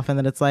so often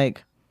that it's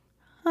like,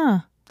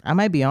 I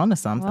might be onto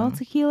something. Well,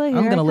 tequila, I'm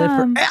here gonna I live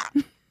come.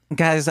 for.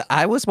 Guys,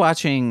 I was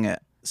watching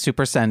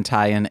Super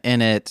Sentai, and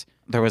in it,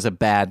 there was a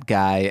bad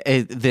guy.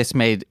 This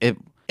made it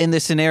in the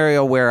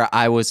scenario where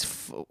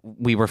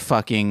we were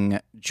fucking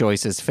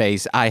Joyce's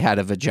face. I had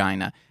a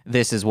vagina.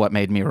 This is what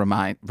made me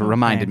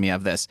reminded me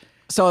of this.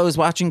 So I was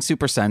watching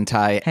Super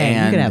Sentai, Hey,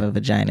 and you can have a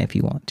vagina if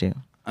you want to. You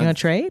want to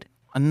trade?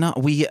 no,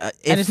 we. I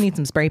just need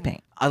some spray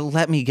paint.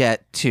 Let me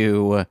get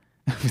to.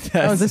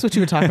 Oh, is this what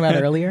you were talking about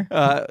earlier?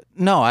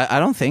 No, I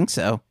don't think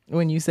so.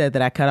 When you said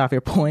that I cut off your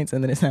points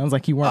and then it sounds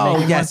like you weren't Oh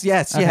making yes, one?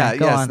 yes, Okay, yeah,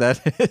 go yes. on.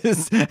 That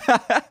is.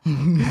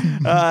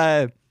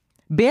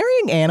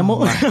 Burying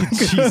animals.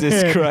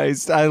 Jesus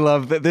Christ. I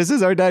love that. This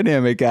is our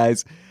dynamic,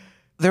 guys.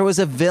 There was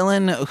a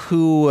villain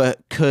who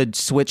could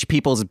switch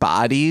people's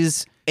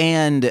bodies,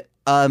 and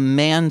a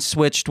man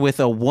switched with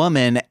a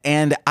woman,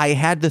 and I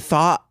had the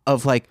thought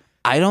of like,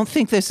 I don't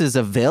think this is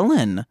a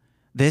villain.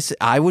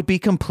 I would be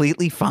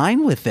completely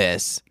fine with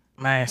this.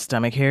 My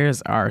stomach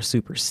hairs are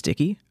super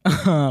sticky.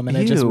 And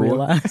I just Ew.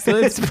 realized that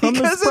it's from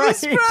because the of the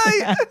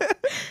Sprite. Sprite.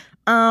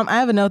 I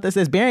have a note that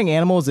says burying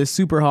animals is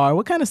super hard.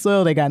 What kind of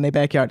soil they got in their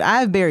backyard?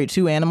 I've buried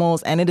 2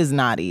 animals and it is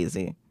not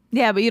easy.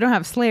 Yeah, but you don't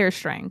have Slayer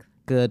strength.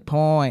 Good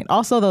point.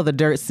 Also, though, the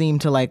dirt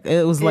seemed to like,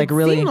 it was like it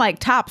really. seemed like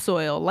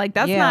topsoil. Like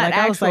that's yeah, not like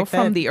I was actual like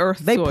from that- the earth.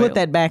 They soil. put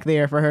that back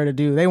there for her to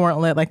do. They weren't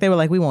they were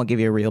like, we won't give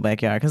you a real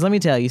backyard. Because let me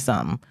tell you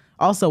something.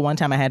 Also, one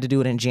time I had to do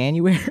it in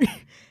January,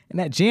 and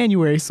that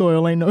January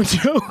soil ain't no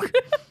joke.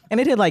 And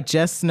it had like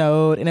just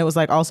snowed, and it was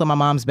like also my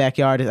mom's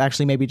backyard is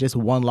actually maybe just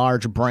one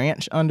large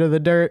branch under the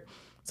dirt.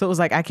 So it was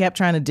like I kept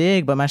trying to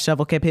dig, but my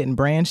shovel kept hitting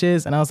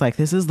branches, and I was like,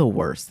 this is the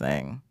worst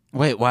thing.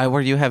 Wait, why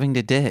were you having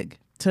to dig?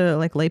 To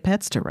like lay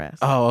pets to rest.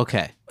 Oh,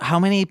 okay. How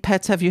many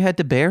pets have you had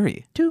to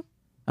bury? 2.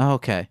 Oh,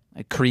 okay.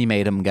 I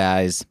cremate them,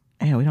 guys.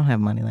 Yeah, we don't have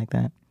money like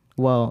that.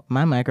 Well,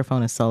 my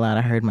microphone is so loud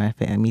I heard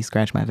me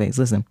scratch my face.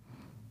 Listen.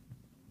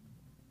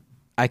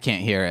 I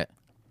can't hear it.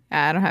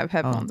 I don't have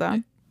headphones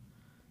on.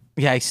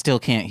 Yeah, I still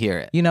can't hear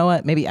it. You know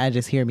what? Maybe I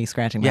just hear me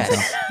scratching myself.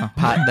 Yes,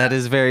 that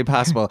is very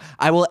possible.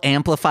 I will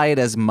amplify it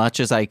as much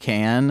as I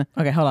can.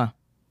 Okay, hold on.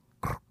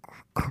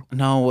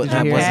 No,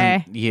 that Okay.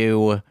 wasn't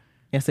you.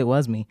 Yes, it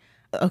was me.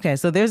 Okay,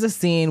 so there's a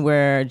scene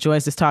where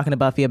Joyce is talking to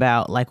Buffy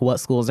about like what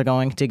schools are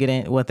going to get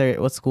in, what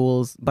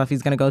schools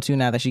Buffy's going to go to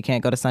now that she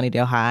can't go to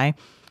Sunnydale High.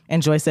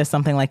 And Joyce says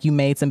something like, you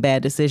made some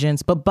bad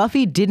decisions. But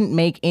Buffy didn't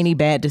make any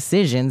bad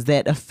decisions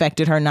that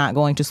affected her not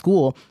going to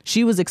school.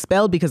 She was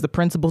expelled because the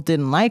principal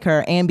didn't like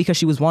her and because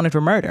she was wanted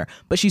for murder.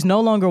 But she's no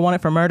longer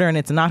wanted for murder, and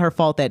it's not her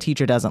fault that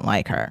teacher doesn't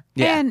like her.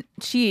 Yeah. And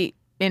she,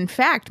 in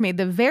fact, made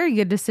the very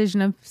good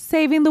decision of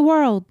saving the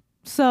world.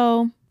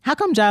 So How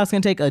come Giles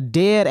can take a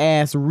dead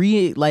ass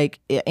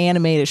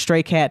animated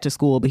stray cat to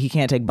school, but he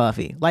can't take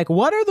Buffy? Like,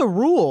 what are the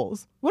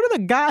rules? What are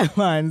the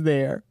guidelines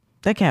there?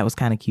 That cat was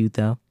kind of cute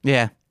though.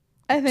 Yeah.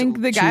 I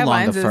think the too long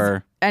guidelines of is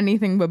fur.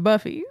 anything but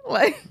Buffy.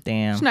 Like,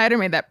 Damn. Schneider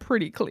made that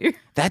pretty clear.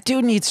 That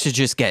dude needs to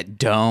just get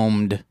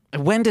domed.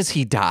 When does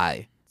he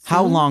die?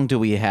 How long do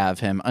we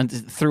have him?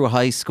 Through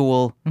high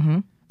school? Mm-hmm.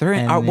 They're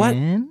in, And what?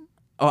 then-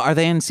 Oh, are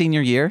they in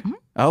senior year?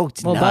 Oh,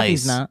 Well, nice.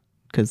 Buffy's not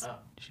because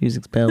she's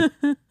expelled.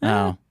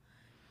 Oh.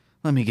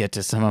 Let me get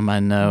to some of my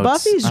notes.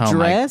 Buffy's Oh, my-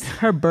 dress,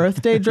 her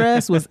birthday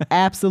dress, was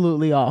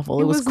absolutely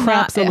awful. It was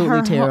absolutely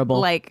her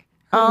terrible. her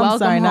Oh, I'm welcome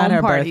sorry, not home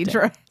her party birthday.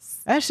 dress.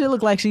 That shit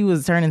looked like she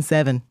was turning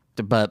 7.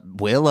 But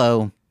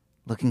Willow,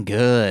 looking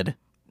good.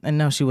 And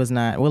no, she was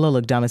not. Willow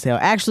looked dumb as hell.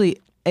 Actually,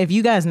 if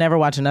you guys never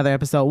watch another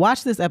episode,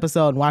 watch this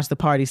episode and watch the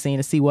party scene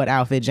to see what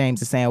outfit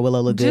James is saying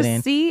Willow looked good Just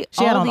in. see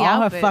She had on the all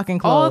her outfits.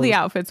 fucking All clothes. the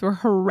outfits were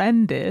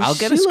horrendous. I'll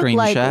get a She looked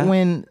screenshot. like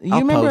when you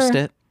I'll remember post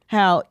it.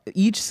 how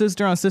each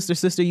sister on Sister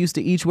Sister used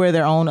to each wear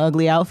their own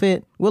ugly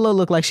outfit. Willow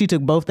looked like she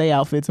took both their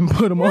outfits and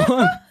put them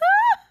on.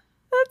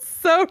 That's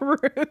so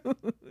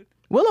rude.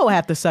 Willow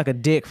have to suck a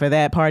dick for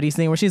that party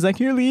scene where she's like,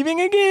 "You're leaving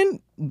again?"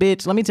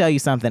 Bitch, let me tell you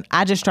something.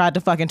 I just tried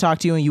to fucking talk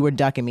to you and you were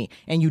ducking me.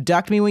 And you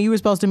ducked me when you were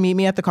supposed to meet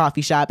me at the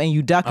coffee shop. And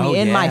you ducked me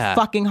in my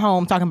fucking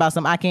home talking about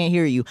something I can't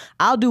hear you.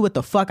 I'll do what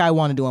the fuck I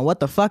want to do. And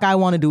what the fuck I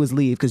want to do is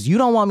leave. Because you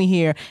don't want me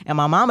here. And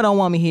my mama don't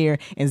want me here.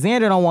 And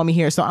Xander don't want me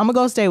here. So I'm going to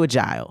go stay with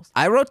Giles.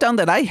 I wrote down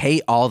that I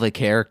hate all the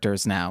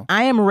characters now.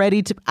 I am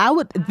ready to,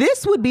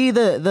 this would be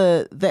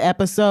the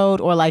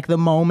episode or like the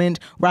moment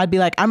where I'd be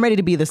like, I'm ready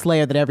to be the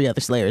Slayer that every other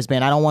Slayer has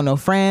been. I don't want no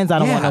friends. I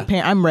don't want no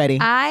parents. I'm ready.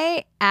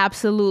 I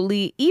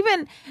absolutely,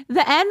 even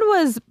the end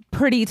was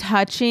pretty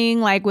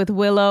touching, like with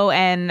Willow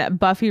and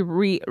Buffy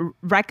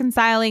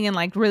reconciling and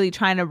like really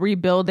trying to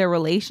rebuild their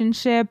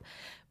relationship.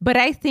 But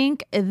I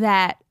think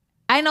that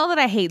I know that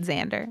I hate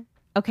Xander,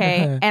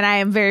 okay, and I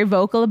am very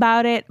vocal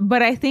about it,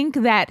 but I think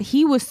that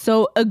he was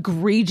so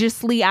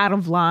egregiously out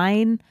of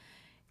line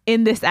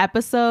in this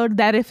episode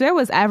that if there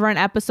was ever an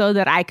episode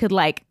that I could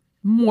like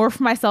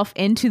morph myself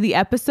into the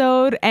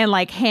episode and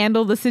like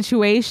handle the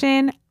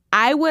situation,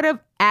 I would have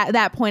at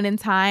that point in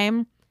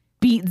time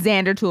beat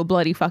Xander to a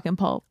bloody fucking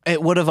pulp.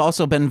 It would have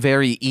also been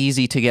very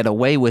easy to get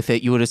away with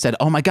it. You would have said,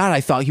 "Oh my God, I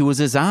thought he was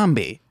a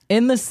zombie."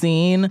 In the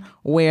scene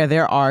where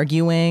they're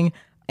arguing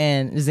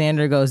and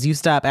Xander goes, "You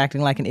stop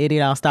acting like an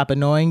idiot, I'll stop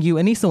annoying you."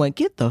 And Issa went,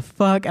 "Get the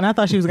fuck." And I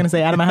thought she was going to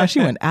say out of my house. She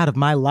went, "Out of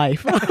my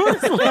life." I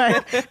was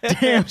like,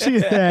 damn, she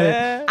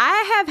said it.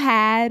 I have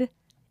had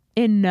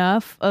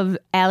enough of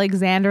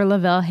Alexander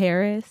Lavelle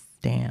Harris.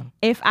 Damn.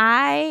 If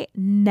I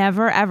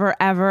never, ever,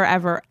 ever,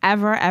 ever,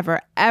 ever,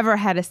 ever, ever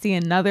had to see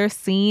another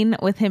scene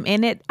with him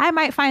in it, I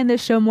might find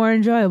this show more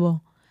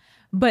enjoyable.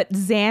 But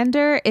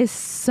Xander is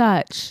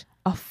such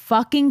a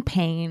fucking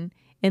pain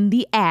in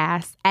the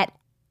ass at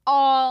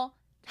all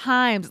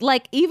times.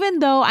 Like, even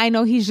though I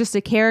know he's just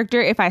a character,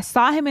 if I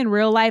saw him in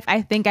real life,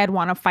 I think I'd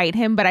want to fight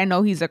him, but I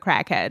know he's a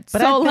crackhead.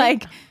 But so,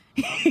 like,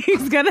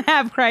 he's gonna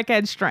have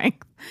crackhead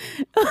strength.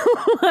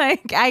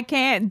 Like, I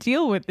can't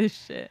deal with this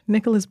shit.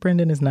 Nicholas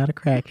Brendan is not a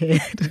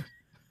crackhead.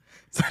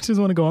 So I just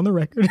want to go on the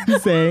record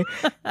and say,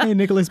 hey,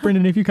 Nicholas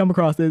Brendan, if you come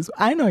across this,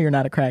 I know you're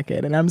not a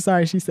crackhead. And I'm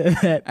sorry she said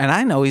that. And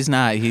I know he's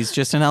not. He's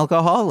just an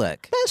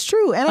alcoholic. That's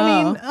true. And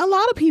I mean, a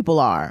lot of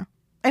people are.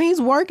 And he's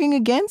working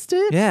against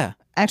it. Yeah.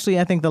 Actually,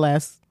 I think the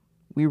last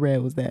we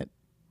read was that.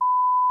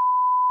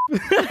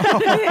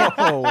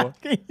 Oh.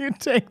 Can you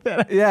take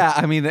that? Yeah,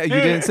 I mean, you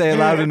didn't say it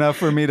loud enough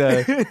for me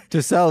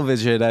to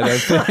salvage it, I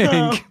don't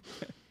think.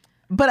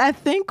 But I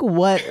think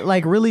what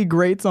like really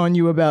grates on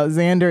you about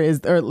Xander is,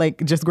 or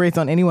like just grates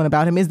on anyone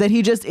about him, is that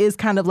he just is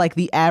kind of like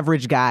the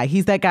average guy.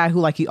 He's that guy who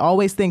like he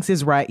always thinks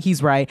he's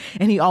right,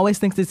 and he always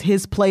thinks it's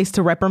his place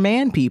to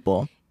reprimand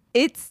people.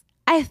 It's,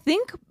 I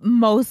think,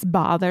 most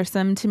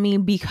bothersome to me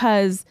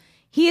because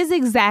he is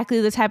exactly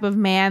the type of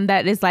man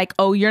that is like,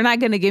 oh, you're not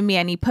going to give me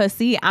any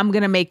pussy. I'm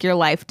going to make your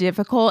life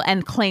difficult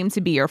and claim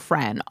to be your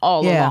friend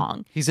all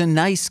along. He's a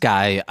nice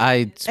guy.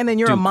 And then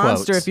you're a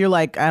monster if you're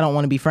like, I don't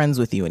want to be friends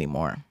with you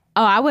anymore.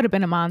 Oh, I would have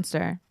been a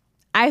monster.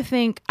 I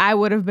think I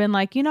would have been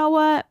like, you know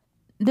what?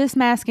 This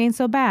mask ain't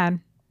so bad.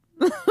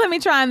 Let me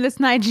try on this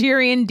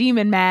Nigerian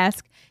demon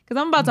mask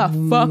because I'm about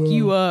to fuck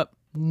you up.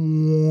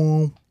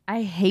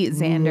 I hate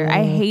Xander.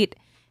 I hate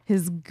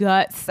his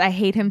guts. I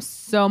hate him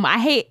so much. I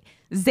hate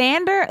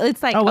Xander.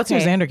 It's like, what's your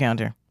Xander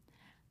counter?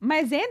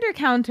 My Xander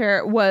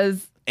counter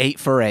was 8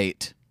 for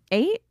 8.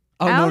 8?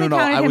 Oh, I only no.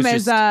 counted I him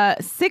was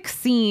as 6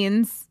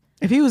 scenes.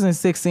 If he was in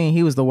 16,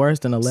 he was the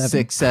worst in 11.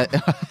 6 he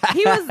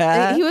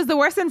was the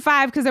worst in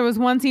 5 because there was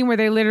one scene where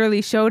they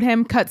literally showed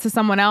him cut to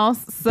someone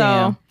else. So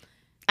damn.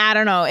 I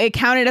don't know. It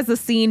counted as a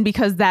scene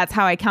because that's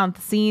how I count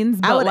the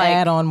scenes. But I would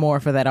add on more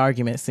for that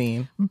argument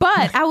scene.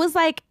 But I was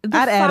like,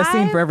 I'd add a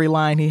scene for every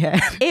line he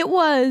had. It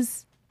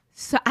was.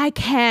 So I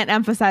can't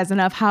emphasize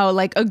enough how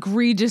like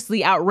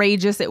egregiously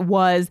outrageous it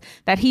was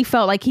that he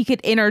felt like he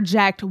could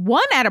interject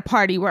at a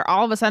party where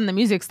all of a sudden the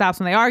music stops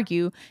when they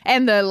argue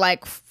and the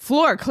like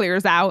floor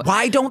clears out.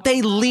 Why don't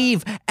they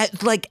leave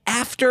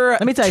after?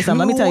 Let me tell you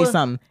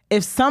something.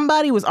 If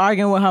somebody was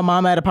arguing with her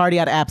mama at a party,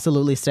 I'd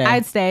absolutely stay.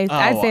 I'd stay.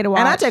 I'd stay to watch.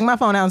 And I'd take my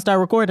phone out and start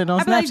recording it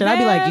on Snapchat. I'd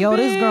be like, yo,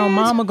 this girl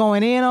mama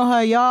going in on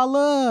her. Y'all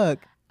look.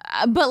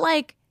 But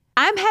like,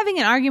 I'm having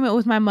an argument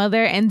with my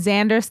mother and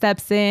Xander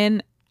steps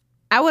in.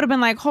 I would have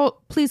been like,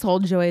 please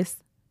hold Joyce,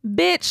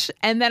 bitch.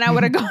 And then I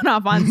would have gone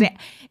off on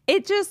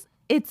Xander.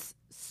 It's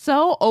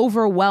so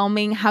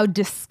overwhelming how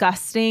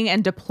disgusting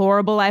and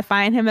deplorable I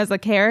find him as a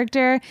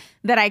character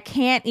that I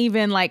can't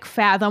even like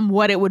fathom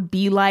what it would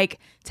be like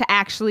to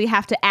actually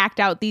have to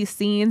act out these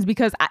scenes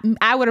because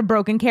I would have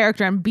broken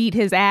character and beat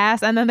his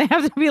ass. And then they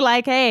have to be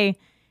like, hey,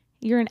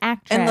 you're an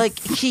actress. And like,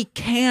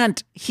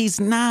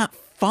 he's not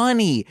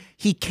funny.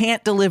 He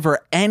can't deliver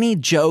any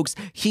jokes.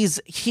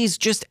 He's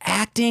just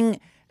acting.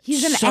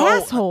 He's an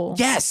asshole.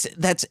 Yes,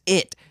 that's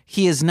it.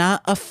 He is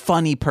not a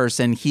funny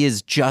person. He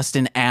is just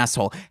an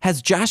asshole.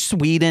 Has Joss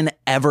Whedon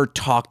ever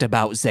talked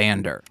about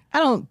Xander? I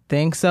don't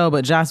think so,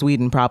 but Joss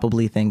Whedon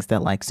probably thinks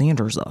that like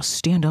Xander's a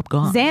stand-up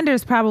guy.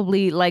 Xander's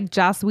probably like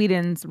Joss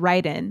Whedon's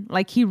write-in.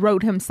 Like he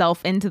wrote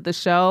himself into the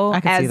show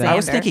I could as see that. Xander. I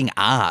was thinking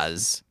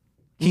Oz.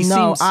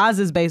 No, Oz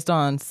is based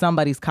on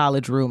somebody's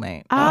college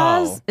roommate.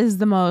 Oz is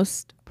the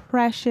most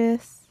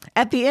precious,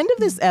 At the end of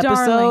this darling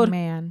episode,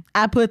 man.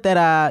 I put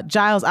that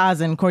Giles, Oz,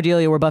 and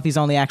Cordelia were Buffy's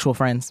only actual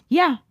friends.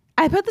 Yeah,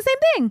 I put the same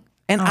thing.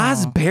 And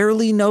Oz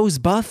barely knows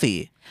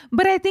Buffy.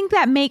 But I think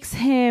that makes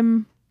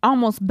him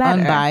almost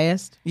better.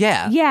 Unbiased.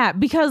 Yeah. Yeah,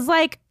 because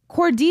like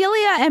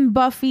Cordelia and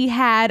Buffy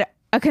had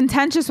a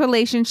contentious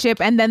relationship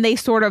and then they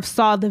sort of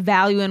saw the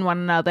value in one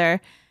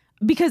another.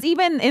 Because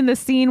even in the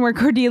scene where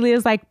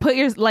Cordelia's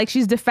like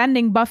she's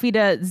defending Buffy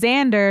to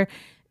Xander,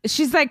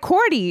 she's like,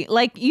 Cordy,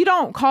 like you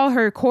don't call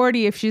her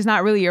Cordy if she's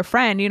not really your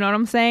friend. You know what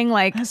I'm saying?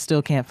 Like, I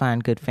still can't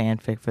find good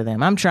fanfic for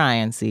them. I'm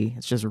trying, see.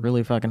 It's just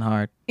really fucking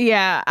hard.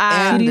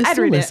 yeah, Do you I'd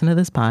still read listen to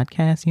this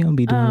podcast? You don't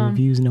be doing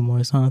reviews no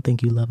more, so I don't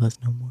think you love us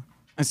no more.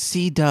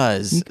 C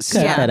does.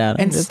 cut that out.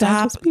 And Just-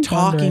 stop just be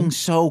talking wondering.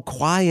 so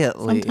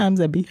quietly. Sometimes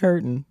I be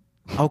hurting.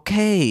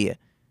 Okay.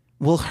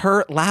 We'll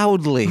hurt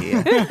loudly.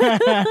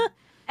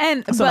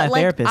 And That's what but my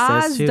like therapist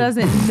says, Oz too.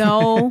 doesn't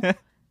know,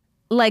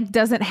 like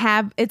doesn't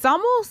have. It's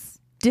almost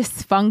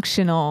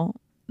dysfunctional.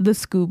 The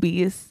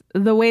Scoobies,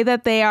 the way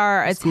that they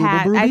are attached.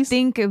 I Boobies?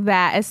 think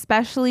that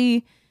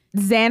especially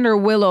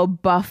Xander, Willow,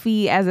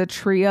 Buffy as a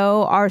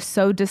trio are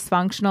so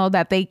dysfunctional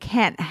that they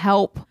can't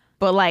help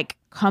but like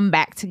come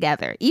back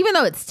together, even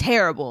though it's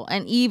terrible,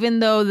 and even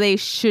though they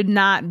should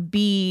not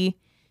be.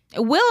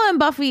 Willow and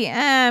Buffy,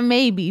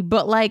 maybe,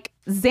 but like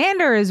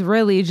Xander is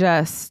really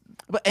just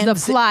the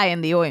fly in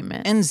the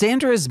ointment. And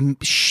Xander is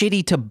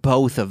shitty to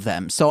both of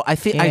them. So I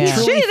think I Yeah.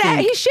 truly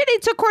He's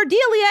shitty to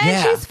Cordelia and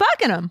Yeah. she's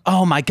fucking him.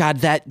 Oh my God,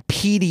 that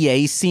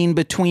PDA scene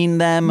between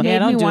them. Made Yeah,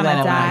 don't me do wanna that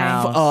in my die.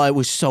 house. Oh, it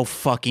was so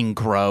fucking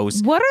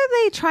gross. What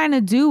are they trying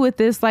to do with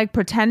this? Like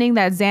pretending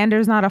that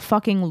Xander's not a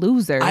fucking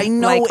loser. I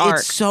know, like, arc?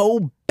 it's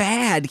so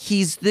bad.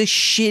 He's the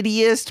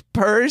shittiest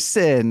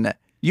person.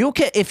 You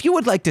can, if you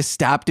would like to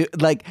stop,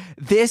 like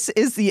this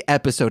is the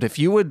episode. If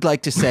you would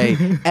like to say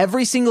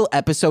every single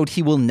episode,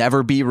 he will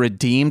never be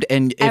redeemed,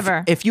 and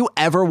if you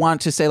ever want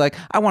to say like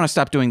I want to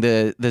stop doing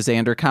the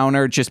Xander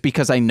counter just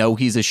because I know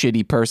he's a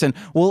shitty person,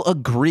 we'll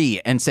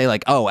agree and say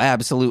like, oh,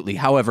 absolutely.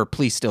 However,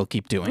 please still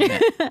keep doing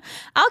it.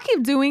 I'll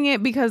keep doing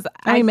it because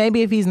I mean,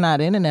 maybe if he's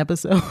not in an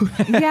episode.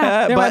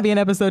 yeah. There might be an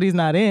episode he's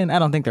not in. I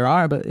don't think there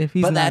are, but if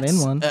he's not in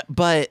one.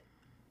 But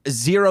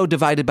 0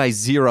 divided by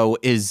 0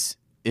 is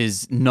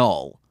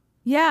null.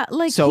 Yeah,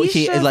 like So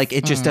he's just, like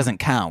it just doesn't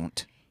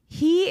count.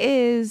 he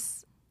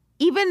is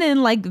even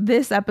in like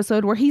this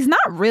episode where he's not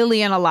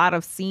really in a lot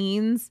of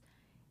scenes.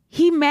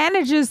 He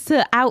manages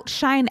to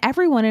outshine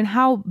everyone in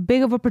how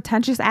big of a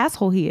pretentious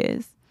asshole he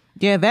is.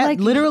 Yeah, that like-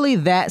 literally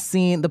that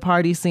scene, the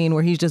party scene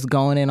where he's just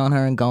going in on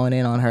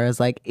her is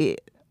like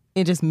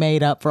it just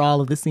made up for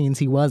all of the scenes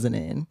he wasn't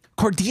in.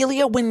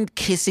 Cordelia, when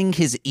kissing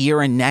his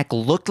ear and neck,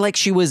 looked like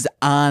she was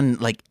on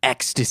like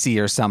ecstasy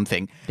or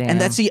something. Damn.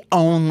 And that's the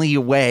only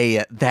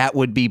way that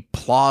would be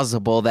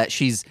plausible, that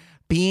she's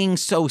being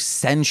so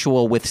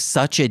sensual with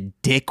such a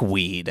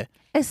dickweed.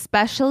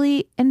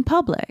 Especially in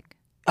public.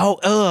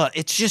 Oh,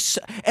 it's just,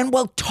 and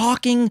while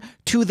talking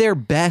to their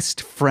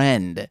best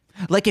friend.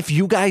 Like if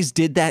you guys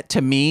did that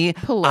to me,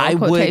 Put a little I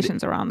would.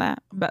 quotations around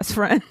that. Best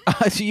friend.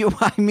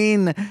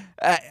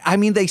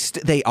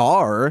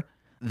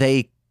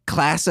 They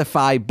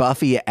classify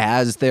Buffy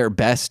as their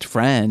best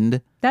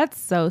friend. That's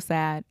so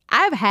sad.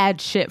 I've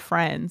had shit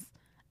friends.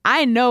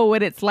 I know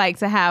what it's like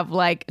to have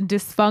like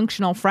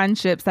dysfunctional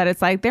friendships that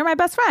it's like they're my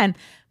best friend,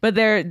 but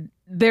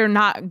they're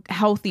not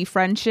healthy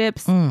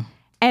friendships.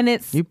 And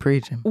it's You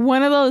preaching.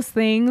 one of those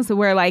things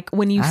where like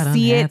when you I done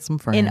see had it some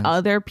friends. in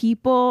other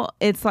people,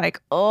 it's like,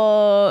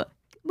 oh,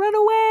 run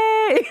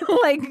away.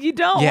 Like you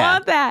don't Yeah.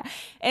 want that.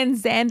 And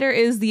Xander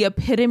is the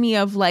epitome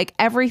of like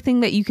everything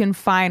that you can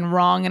find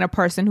wrong in a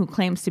person who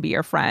claims to be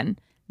your friend.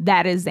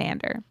 That is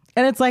Xander.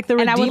 And it's like the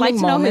And I redeeming would like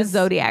to know his moments.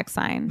 zodiac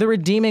sign. The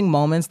redeeming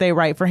moments they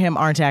write for him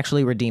aren't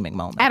actually redeeming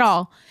moments. At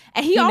all.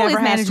 And he always never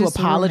has manages to ruin it.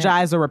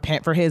 apologize or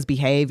repent for his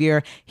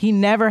behavior. He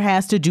never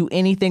has to do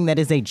anything that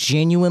is a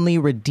genuinely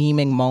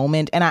redeeming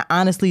moment. And I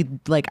honestly,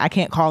 like, I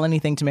can't call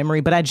anything to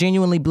memory, but I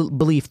genuinely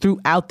believe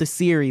throughout the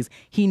series,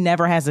 he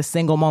never has a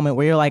single moment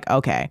where you're like,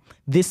 okay,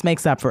 this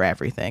makes up for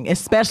everything,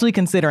 especially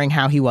considering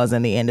how he was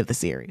in the end of the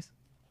series.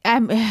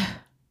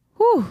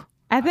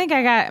 I think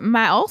I got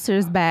my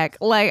ulcers back.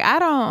 Like I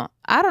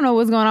don't know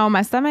what's going on with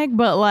my stomach,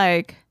 but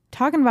like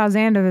talking about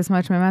Xander this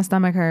much made my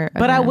stomach hurt.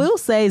 But I again. will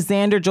say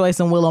Xander, Joyce,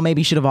 and Willow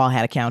maybe should have all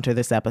had a counter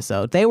this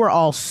episode. They were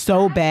all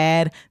so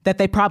bad that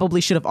they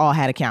probably should have all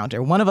had a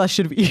counter. One of us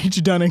should have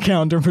each done a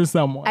counter for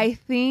someone. I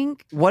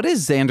think What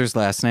is Xander's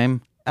last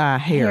name?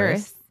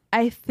 Harris.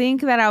 I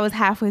think that I was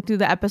halfway through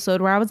the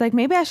episode where I was like,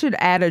 maybe I should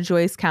add a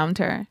Joyce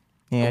counter.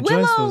 Yeah,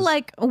 Joyce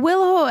was...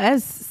 Willow,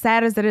 as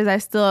sad as it is, I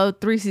still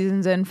 3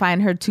 seasons in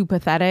find her too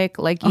pathetic.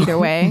 Like either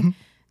way,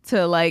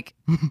 to like,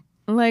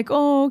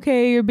 oh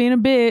okay, you're being a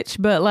bitch,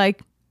 but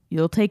like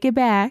you'll take it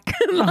back.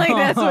 Like,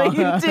 that's what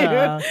you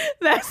do.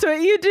 That's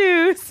what you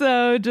do.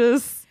 So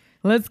just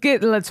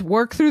let's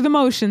work through the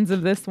motions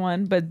of this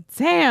one. But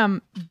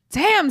damn,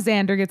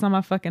 Xander gets on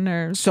my fucking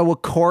nerves. So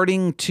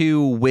according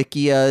to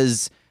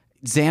Wikia's,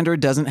 Xander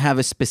doesn't have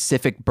a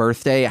specific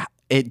birthday.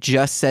 It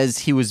just says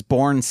he was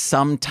born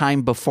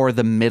sometime before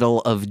the middle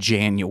of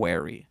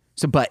January.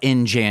 So, but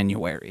in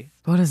January.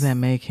 What does that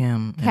make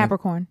him?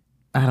 Capricorn.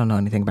 I don't know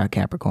anything about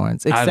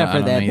Capricorns, I except don't for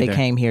that know they either.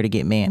 came here to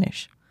get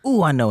mannish.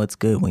 Ooh, I know it's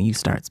good when you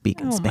start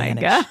speaking Oh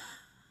Spanish. my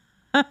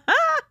God.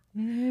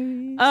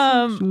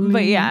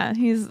 But yeah,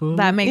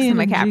 that makes him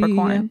a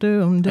Capricorn.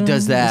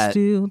 Does that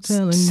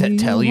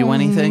tell you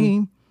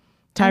anything?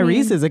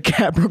 Tyrese is a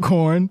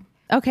Capricorn.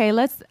 Okay,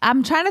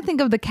 I'm trying to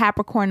think of the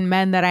Capricorn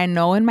men that I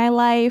know in my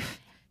life,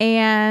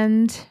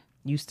 and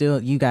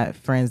You got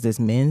friends that's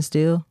men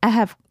still? I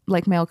have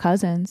like male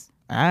cousins.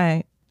 All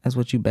right. That's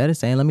what you better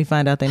say. Let me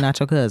find out they not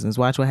your cousins.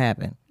 Watch what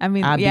happen. I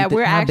mean, How yeah, big-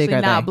 we're how big actually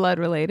are not they? blood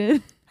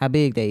related. How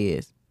big they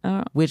is?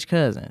 Which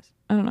cousins?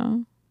 I don't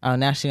know. Oh,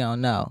 now she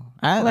don't know.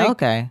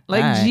 Okay.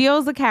 Like All right.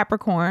 Gio's a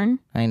Capricorn.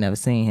 I ain't never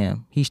seen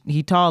him.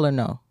 He tall or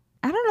no?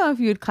 I don't know if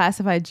you would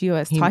classify Gio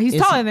as tall. He's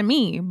is- taller than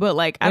me, but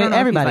like I don't know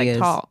Everybody if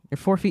he's like is. tall. You're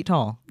 4 feet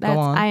tall. That's, Go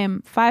on. I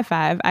am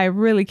 5'5". I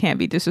really can't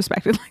be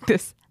disrespected like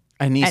this.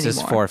 Anissa's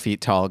Anymore. 4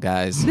 feet tall,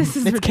 guys. This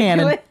is It's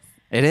ridiculous. canon.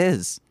 It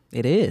is.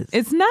 It is.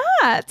 It's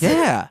not.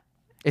 Yeah.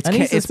 It's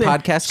Anissa's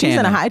podcast She's in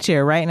a canon. high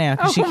chair right now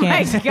because Oh she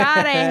can't. my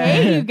God, I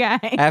hate you guys.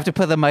 I have to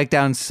put the mic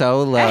down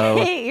so low.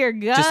 I hate your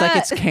gut. Just like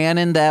it's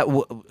canon that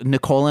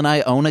Nicole and I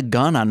own a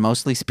gun on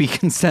Mostly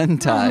Speaking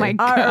Sentai. Oh my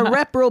God. Our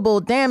irreparable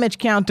damage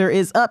counter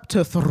is up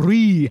to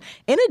 3.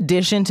 In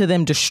addition to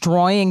them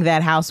destroying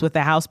that house with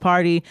the house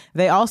party,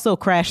 they also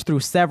crashed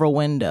through several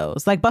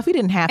windows. Like Buffy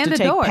didn't have And to the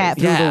take doors. Pat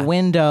through Yeah. the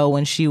window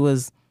when she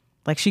was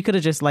like, she could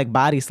have just like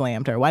body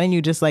slammed her. Why didn't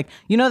you just like,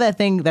 you know that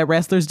thing that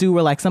wrestlers do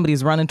where like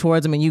somebody's running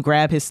towards them and you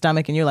grab his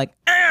stomach and you're like,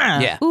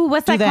 Yeah. Ooh,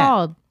 what's Do that that.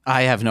 called?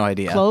 I have no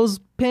idea.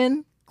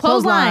 clothespin?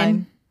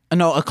 Clothesline.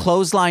 No, a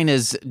clothesline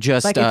is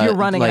just Like if you're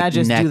running and like I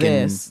just neck do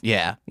and- this.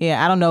 yeah.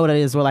 Yeah, I don't know what it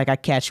is where like I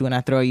catch you and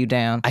I throw you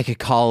down. I could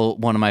call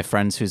one of my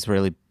friends who's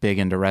really big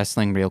into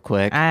wrestling real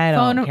quick. I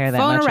don't Phone- care that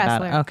phone a much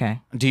about it. wrestler. Okay.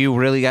 Do you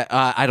really got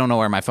I don't know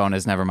where my phone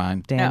is. Never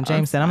mind. Damn, No,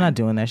 James it's said, I'm not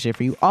doing that shit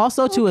for you.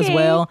 Also, too, as Okay.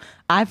 well,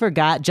 I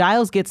forgot,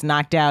 Giles gets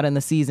knocked out in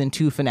the season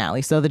 2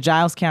 finale. So the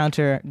Giles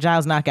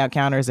knockout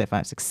counter is at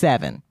 5, 6,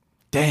 7.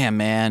 Damn,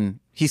 man.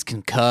 He's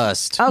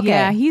concussed. Okay.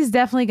 Yeah, he's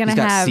definitely gonna He's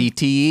got have.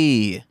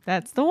 CTE.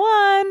 That's the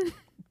one.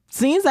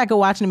 Scenes I could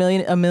watch a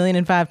million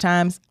and 5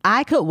 times.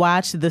 I could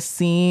watch the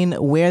scene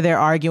where they're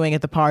arguing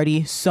at the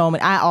party so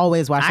many. I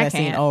always watch I that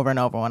scene can't. over and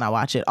over when I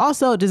watch it.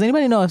 Also, does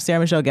anybody know if Sarah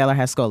Michelle Gellar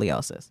has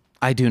scoliosis?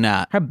 I do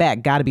not. Her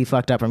back got to be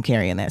fucked up from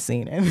carrying that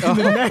scene.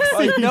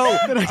 No.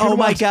 Oh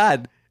my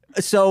God.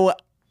 So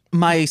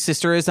my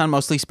sister is on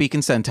Mostly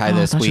Speaking Sentai I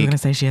this thought you were week. going to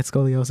say she had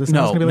scoliosis. And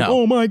I No, was gonna be like, no.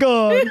 oh my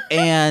God.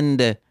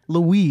 And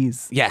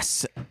Louise.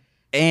 yes.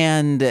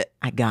 And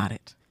I got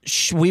it.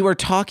 we were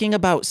talking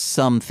about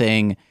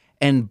something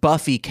and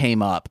Buffy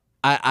came up.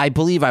 I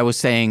believe I was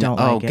saying, Don't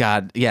oh like it.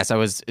 God. Yes, I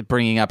was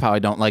bringing up how I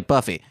don't like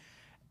Buffy.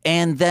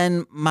 And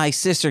then my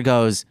sister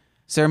goes,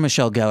 Sarah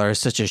Michelle Gellar is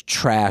such a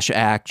trash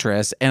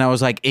actress. And I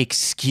was like,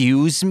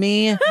 excuse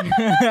me?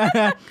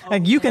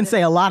 Like, you can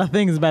say a lot of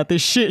things about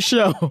this shit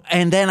show.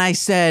 And then I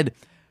said,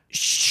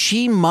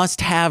 she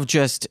must have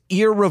just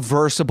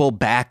irreversible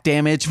back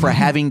damage for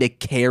having to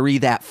carry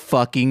that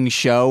fucking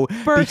show.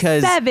 For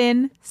because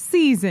 7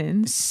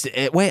 seasons.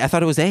 wait, I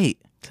thought it was 8.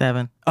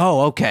 7.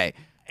 Oh, okay.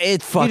 It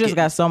You fucking just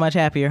got so much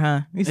happier,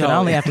 huh? You said, No. I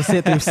only have to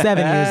sit through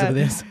 7 years of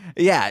this.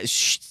 yeah.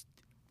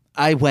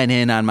 I went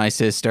in on my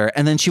sister,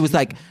 and then she was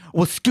like,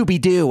 "Well, Scooby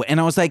Doo," and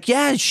I was like,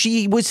 "Yeah,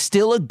 she was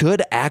still a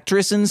good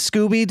actress in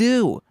Scooby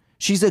Doo.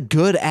 She's a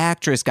good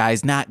actress,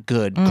 guys. Not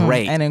good,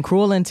 great." And in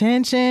Cruel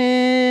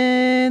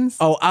Intentions.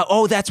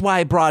 Oh, that's why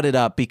I brought it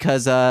up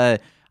because I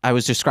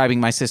was describing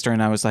my sister,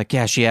 and I was like,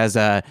 "Yeah, she has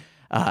a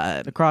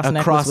cross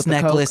necklace cross with the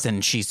necklace, coke.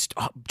 and she's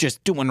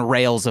just doing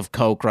rails of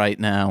coke right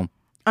now."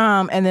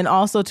 And then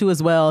also too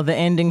as well, the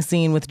ending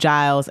scene with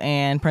Giles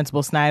and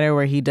Principal Snyder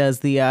where he does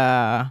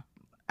the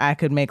I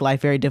could make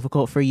life very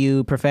difficult for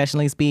you,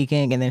 professionally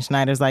speaking, and then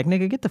Schneider's like,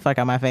 nigga, get the fuck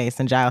out my face,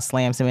 and Giles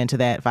slams him into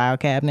that file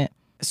cabinet.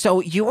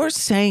 So you were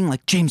saying,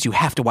 like, James, you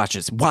have to watch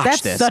this. Watch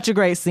That's this. such a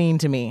great scene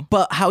to me.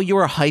 But how you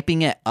were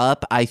hyping it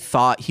up, I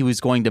thought he was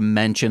going to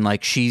mention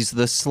like she's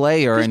the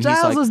Slayer, and Giles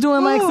he's like, was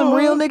doing like some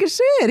real nigga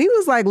shit. He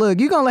was like,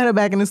 look, you gonna let her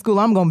back in the school,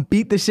 I'm gonna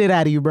beat the shit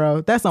out of you,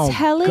 bro. That's on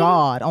Telling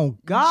God. On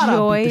God,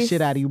 I'll beat the Joyce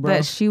shit out of you, bro.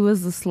 that she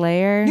was the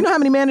Slayer. You know how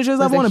many managers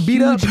I've was wanted a to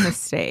beat up? huge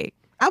mistake.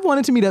 I've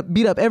wanted to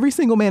beat up every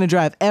single manager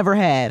I've ever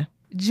had.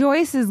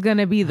 Joyce is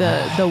gonna be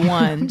the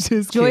one.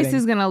 Just Joyce kidding.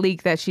 is gonna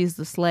leak that she's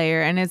the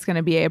Slayer, and it's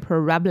gonna be a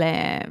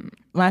problem.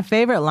 My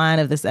favorite line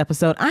of this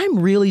episode, I'm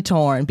really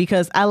torn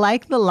because I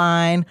like the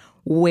line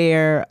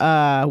where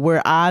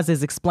Oz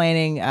is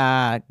explaining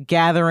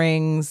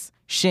gatherings.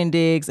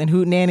 shindigs and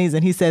hoot nannies,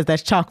 and he says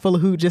that's chock full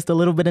of hoot, just a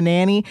little bit of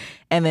nanny.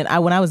 And then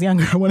when I was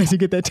younger, I wanted to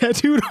get that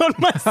tattooed on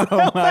myself.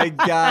 Oh my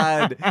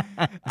God.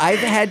 I've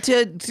had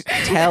to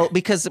tell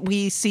because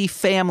we see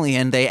family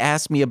and they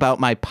ask me about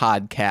my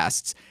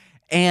podcasts.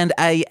 And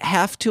I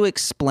have to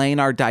explain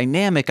our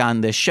dynamic on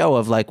this show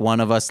of like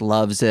one of us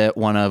loves it,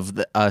 one of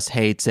us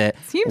hates it.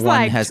 Seems one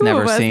like has two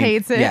never of us seen.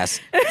 hates it. Yes,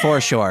 for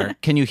sure.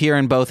 Can you hear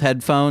in both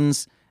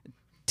headphones?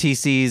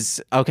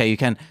 TC's okay, you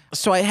can.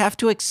 So I have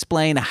to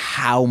explain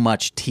how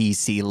much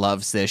TC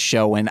loves this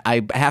show, and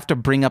I have to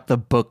bring up the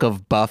book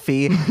of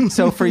Buffy.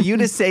 So for you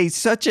to say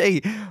such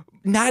a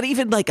not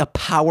even like a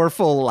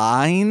powerful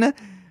line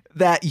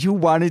that you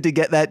wanted to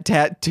get that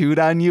tattooed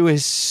on you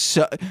is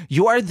so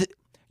you are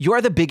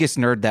the biggest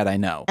nerd that I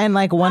know. And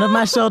like one of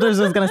my shoulders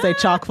was gonna say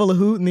chock full of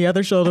hoot, and the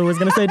other shoulder was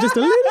gonna say just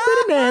a little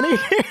bit of nanny.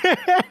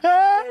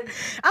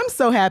 I'm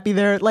so happy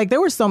there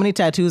were so many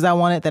tattoos I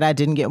wanted that I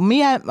didn't get.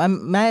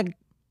 I'm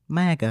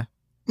MAGA.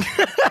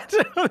 I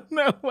don't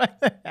know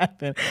what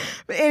happened.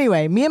 But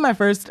anyway, me and my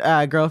first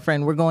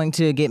girlfriend were going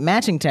to get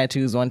matching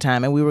tattoos one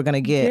time, and we were going to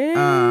get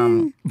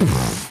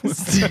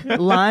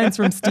lines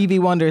from Stevie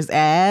Wonder's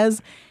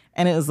As.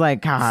 And it was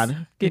like,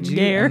 God, could you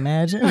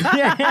imagine?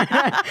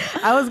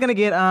 I was going to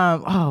get,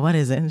 what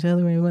is it? Until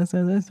the rain was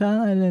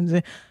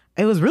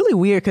it was really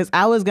weird because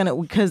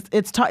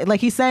it's like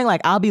he's saying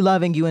like I'll be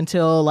loving you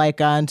until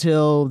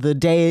the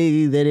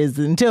day that is,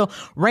 until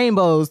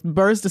rainbows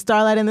burst the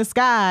starlight in the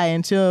sky,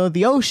 until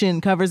the ocean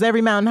covers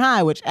every mountain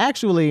high, which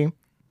actually,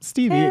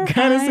 Stevie, it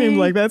kind of seems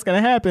like that's gonna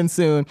happen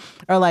soon,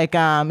 or like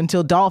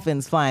until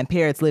dolphins fly and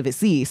parrots live at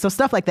sea, so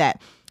stuff like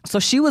that. So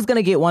she was going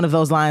to get one of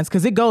those lines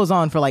because it goes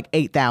on for like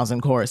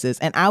 8,000 choruses.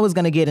 And I was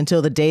going to get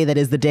until the day that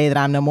is the day that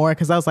I'm no more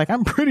because I was like,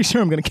 I'm pretty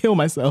sure I'm going to kill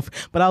myself,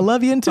 but I'll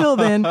love you until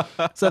then.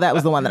 So that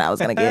was the one that I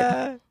was going to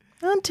get.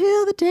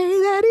 Until the day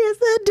that is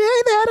the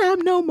day that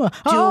I'm no more.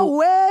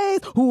 Always.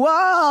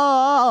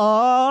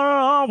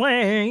 Wow.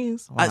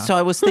 So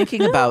I was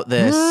thinking about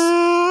this.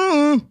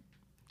 Go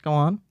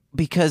on.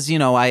 Because,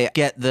 I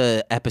get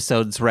the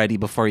episodes ready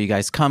before you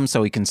guys come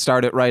so we can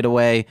start it right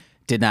away.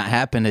 Did not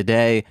happen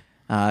today.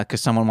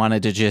 Because someone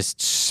wanted to just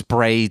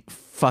spray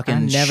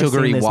fucking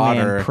sugary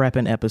water. Man prep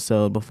an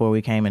episode before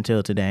we came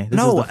until today. This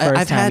No, is the 1st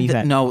I've time had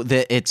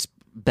it's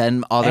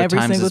been other every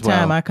times single as well.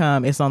 time I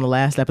come, it's on the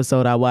last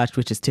episode I watched,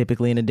 which is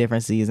typically in a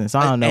different season. So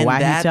I don't know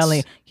why he's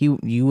telling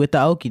you with the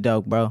okie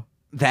doke, bro.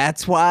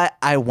 That's why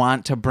I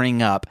want to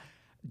bring up.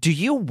 Do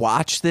you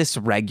watch this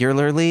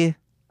regularly?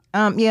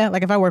 Yeah,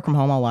 like if I work from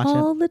home, I'll watch it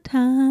all the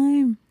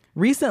time.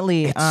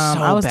 Recently,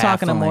 I was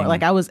talking to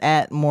I was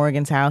at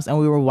Morgan's house and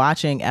we were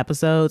watching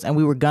episodes and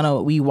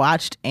we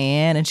watched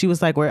Anne and she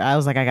was like, I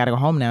was like, I gotta go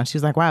home now. And she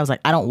was like, why? I was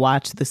like, I don't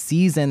watch the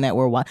season that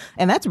we're watching.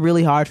 And that's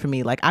really hard for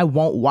me. Like I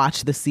won't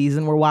watch the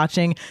season we're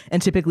watching. And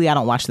typically I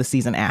don't watch the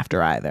season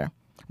after either.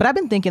 But I've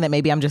been thinking that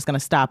maybe I'm just going to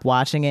stop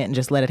watching it and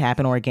just let it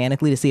happen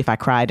organically to see if I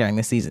cry during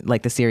the season,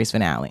 like the series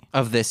finale.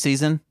 Of this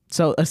season?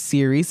 So a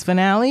series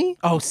finale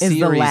is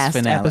the last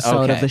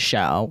episode of the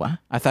show.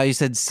 I thought you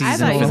said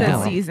season I thought finale. you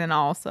said season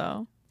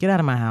also. Get out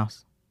of my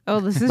house.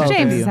 Oh, this is Both of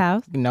James's you.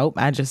 house. Nope,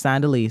 I just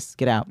signed a lease.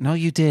 Get out. No,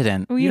 you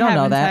didn't. We You don't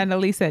know haven't that. signed a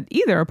lease at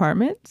either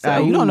apartment. So.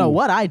 You don't know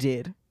what I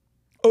did.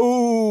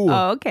 Ooh.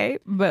 Oh, okay.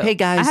 But Hey,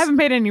 guys. I haven't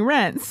paid any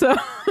rent, so.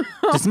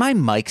 Does my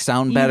mic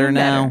sound better Even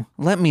now? better.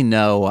 Let me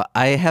know.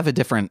 I have a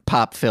different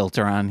pop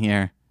filter on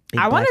here. Big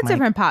I want black a mic.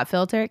 different pop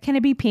filter. Can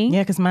it be pink?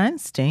 Yeah, because mine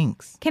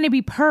stinks. Can it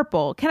be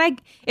purple?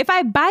 If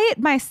I buy it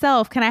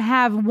myself, can I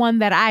have one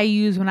that I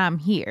use when I'm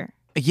here?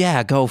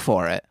 Yeah, go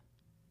for it.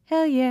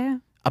 Hell yeah.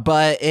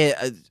 But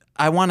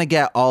I want to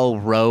get all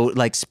Rode,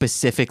 like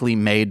specifically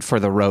made for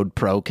the Rode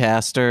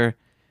Procaster,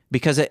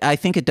 because I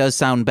think it does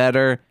sound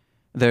better.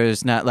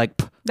 There's not like...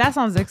 That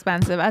sounds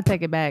expensive. I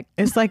take it back.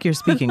 It's like you're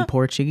speaking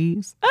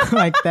Portuguese.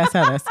 Like that's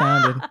how that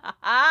sounded.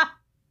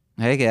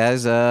 Hey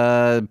guys, do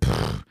I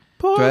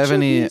have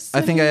any? I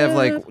think I have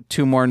like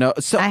two more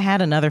notes. So I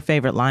had another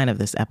favorite line of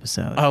this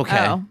episode.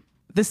 okay, Oh.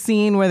 The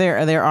scene where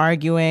they're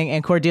arguing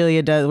and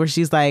Cordelia does where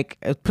she's like,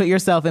 put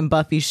yourself in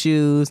Buffy's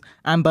shoes.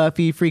 I'm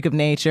Buffy, freak of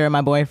nature,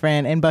 my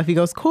boyfriend. And Buffy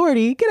goes,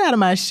 Cordy, get out of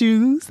my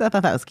shoes. I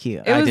thought that was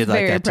cute. It was did like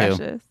very that too.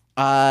 precious.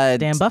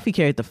 Damn, Buffy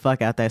carried the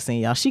fuck out that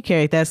scene, y'all. She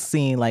carried that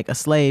scene like a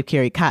slave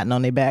carried cotton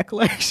on their back.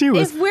 Like she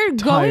was If we're going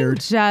tired.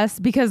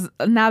 just because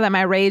now that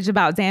my rage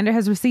about Xander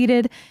has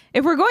receded,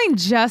 if we're going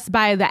just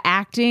by the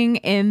acting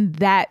in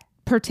that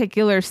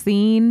particular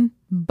scene,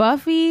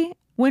 Buffy,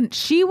 when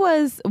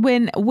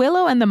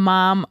Willow and the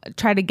mom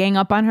tried to gang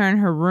up on her in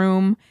her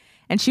room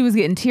and she was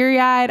getting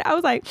teary-eyed, I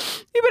was like,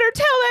 you better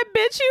tell that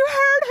bitch you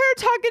heard her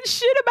talking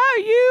shit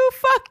about you.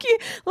 Fuck you.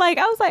 Like,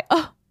 I was like,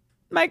 oh,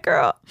 my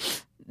girl.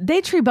 They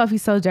treat Buffy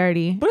so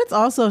dirty. But it's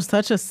also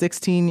such a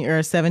 16 or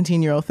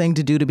 17-year-old thing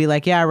to do, to be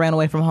like, yeah, I ran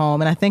away from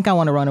home and I think I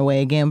want to run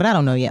away again, but I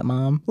don't know yet,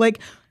 Mom. Like,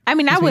 I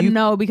mean, I wouldn't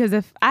know because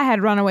if I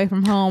had run away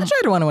from home, I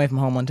tried to run away from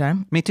home one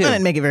time. Me too. I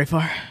didn't make it very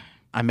far.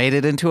 I made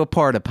it into a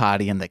porta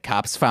potty and the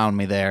cops found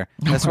me there.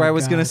 That's where I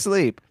was gonna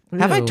sleep.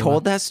 Have I Ew.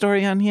 told that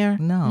story on here?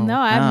 No. no,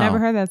 I've Oh. never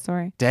heard that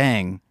story.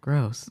 Dang.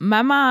 Gross.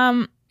 My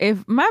mom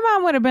if my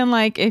mom would have been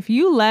like, if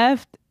you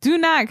left, do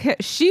not,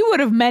 she would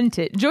have meant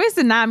it. Joyce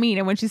did not mean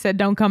it when she said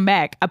don't come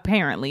back,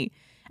 apparently.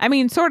 I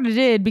mean, sort of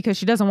did because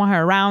she doesn't want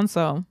her around,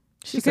 so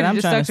she could said, have I'm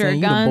just trying stuck to to her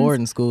send you to guns.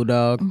 boarding school,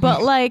 dog.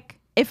 But like,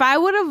 if I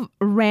would have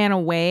ran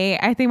away,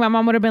 I think my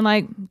mom would have been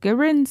like, good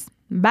riddance,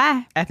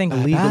 bye. I think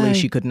legally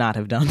she could not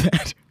have done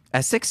that.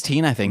 At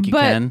 16, I think you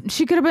But can.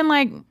 she could have been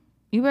like,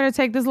 you better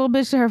take this little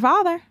bitch to her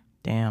father.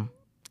 Damn.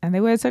 And they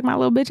would have took my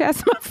little bitch ass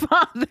to my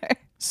father.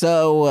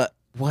 So,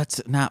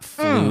 what's not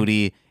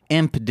Flutie?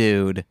 Imp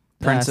dude.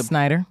 Prince of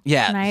Snyder.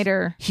 Yeah.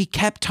 Snyder. He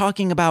kept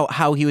talking about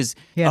how he was.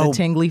 He had a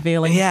tingly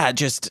feeling. Yeah,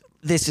 just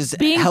this is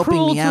Being helping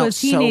cruel me to out. a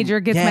teenager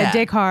gets my Yeah.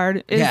 dick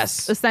hard is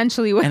Yes.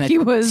 essentially what And he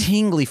a was.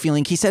 tingly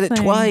feeling. He said it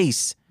saying.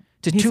 twice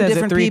to He two says it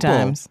different 3 people.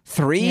 times.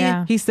 3?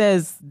 Yeah. He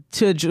says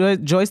to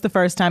Joyce the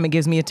first time, it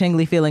gives me a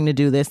tingly feeling to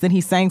do this. Then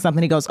he's saying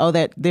something. He goes, oh,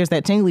 there's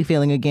that tingly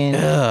feeling again.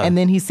 And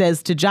then he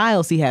says to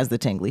Giles, he has the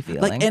tingly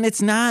feeling. Like, and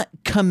it's not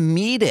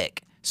comedic.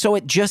 So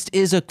it just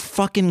is a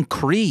fucking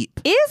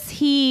creep. Is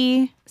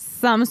he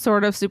some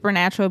sort of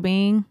supernatural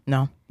being?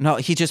 no, No,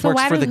 he just So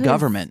works why for do the his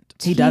government.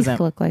 he teeth doesn't.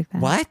 look like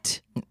that.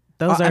 What?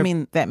 Those I are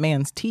mean- that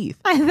man's teeth.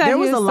 I thought There he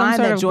was was a some line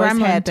sort that of Joyce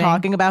gremlin had thing.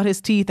 talking about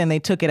his teeth, and they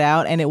took it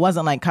out, and it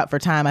wasn't like cut for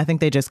time. I think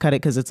they just cut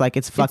it because it's like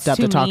it's fucked up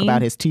too to talk mean.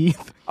 about his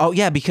teeth. Oh,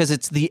 yeah, because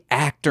it's the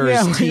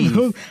actor's like,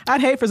 teeth.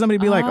 I'd hate for somebody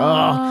to be like,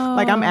 oh,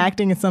 like I'm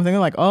acting in something. They're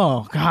like,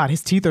 oh God,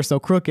 his teeth are so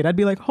crooked. I'd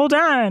be like, hold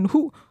on,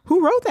 who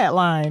wrote that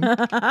line?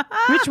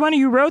 Which one of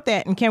you wrote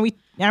that? And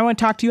I want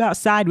to talk to you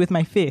outside with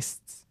my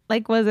fists.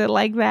 Like, was it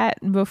like that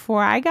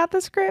before I got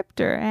the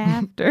script or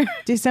after?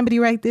 Did somebody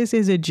write this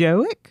as a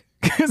joke?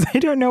 Because I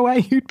don't know why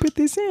you'd put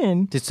this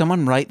in. Did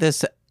someone write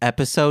this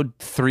episode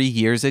 3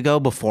 years ago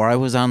before I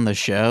was on the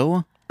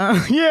show?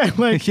 Yeah,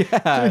 like,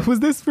 was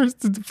this for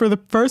the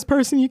first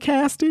person you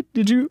casted?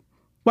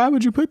 Why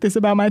would you put this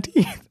about my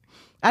teeth?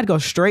 I'd go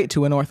straight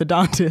to an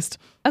orthodontist.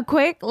 A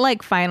quick,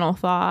 like, final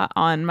thought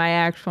on my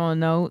actual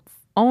notes.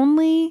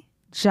 Only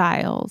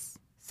Giles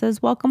says,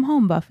 welcome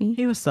home, Buffy.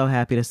 He was so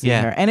happy to see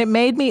Yeah. her. And it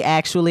made me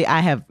actually,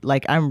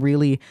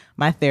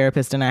 my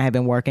therapist and I have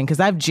been working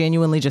because I've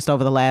genuinely just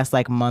over the last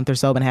like month or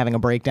so been having a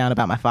breakdown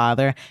about my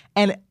father.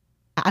 And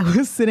I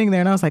was sitting there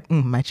and I was like,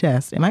 my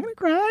chest, am I going to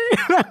cry?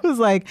 And I was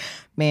like,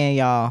 man,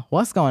 y'all,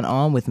 what's going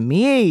on with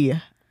me?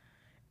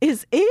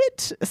 Is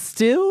it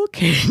still,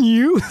 can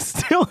you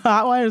still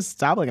hotwire?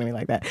 Stop looking at me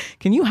like that.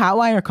 Can you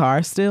hotwire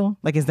cars still?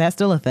 Like, is that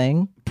still a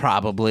thing?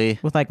 Probably.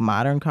 With like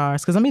modern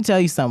cars, because let me tell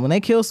you something. When they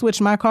kill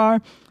switched my car,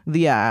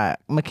 the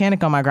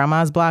mechanic on my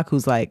grandma's block,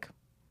 who's like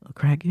a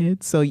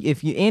crackhead, so if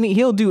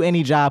he'll do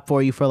any job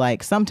for you for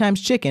like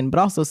sometimes chicken, but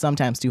also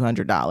sometimes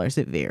 $200.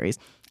 It varies.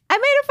 I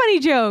made a funny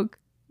joke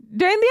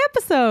during the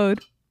episode,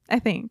 I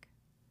think.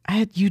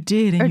 You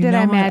did, and Or you did know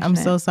I what? imagine I'm it?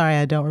 so sorry,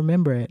 I don't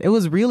remember it. It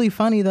was really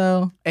funny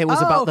though. It was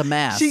about the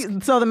mask.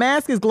 So the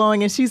mask is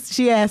glowing, and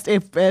she asked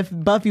if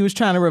Buffy was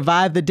trying to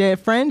revive the dead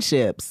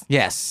friendships.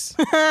 Yes.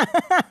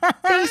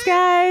 Thanks,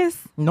 guys.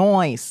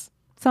 Nice.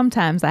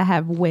 Sometimes I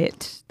have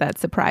wit that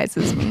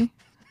surprises me.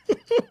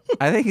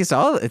 I think it's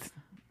all.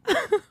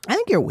 I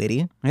think you're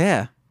witty.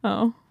 Yeah.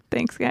 Oh,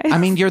 thanks, guys. I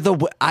mean,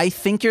 I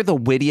think you're the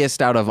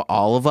wittiest out of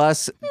all of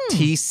us.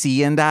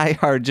 TC and I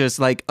are just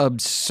like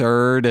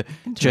absurd,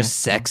 just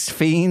sex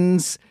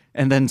fiends.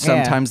 And then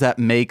sometimes that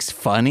makes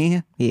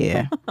funny.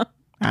 Yeah,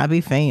 I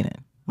be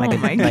fainting like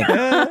my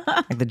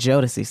like the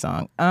Jodeci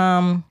song.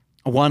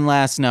 One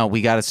last note.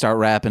 We got to start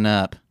wrapping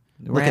up.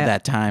 Look at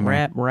that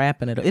timer.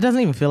 Wrapping it up. It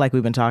doesn't even feel like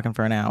we've been talking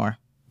for an hour.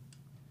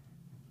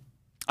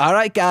 All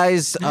right,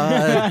 guys.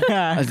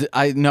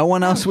 No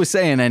one else was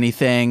saying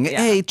anything.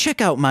 Hey,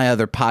 check out my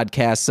other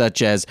podcasts,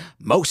 such as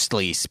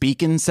Mostly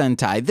Speaking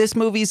Sentai, This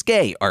Movie's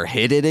Gay, or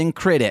Hit It and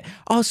Crit It.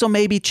 Also,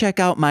 maybe check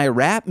out my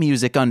rap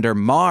music under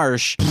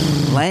Marsh,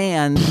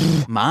 Land,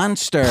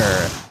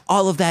 Monster.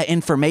 All of that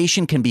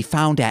information can be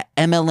found at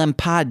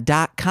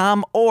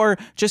mlmpod.com, or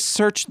just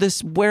search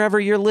this wherever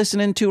you're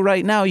listening to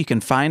right now. You can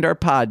find our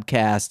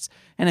podcasts.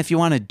 And if you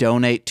want to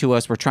donate to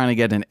us, we're trying to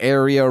get an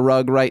area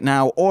rug right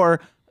now, or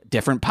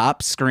different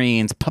pop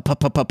screens. Pop.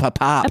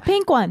 a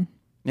pink one.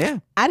 Yeah.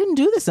 I didn't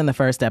do this in the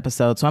first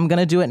episode, so I'm going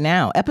to do it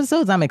now.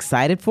 Episodes I'm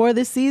excited for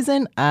this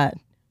season,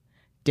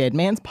 Dead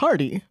Man's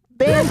Party,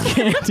 Band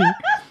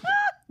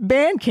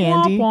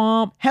Candy, Womp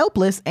womp.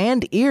 Helpless,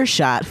 and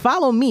Earshot.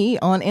 Follow me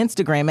on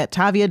Instagram at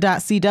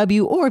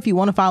tavia.cw, or if you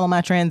want to follow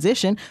my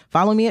transition,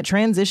 follow me at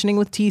Transitioning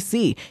with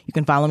TC. You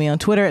can follow me on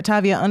Twitter at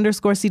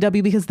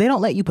tavia_CW because they don't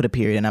let you put a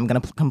period, and I'm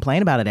going to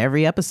complain about it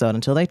every episode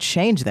until they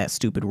change that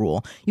stupid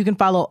rule. You can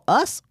follow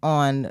us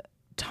on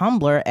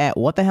Tumblr at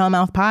What the Hell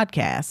Mouth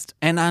Podcast.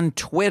 And on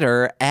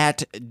Twitter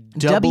at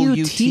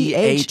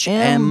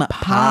WTHM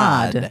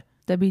WTHM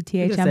You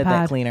WTHM just said that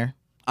pod. cleaner.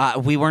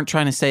 We weren't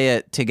trying to say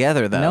it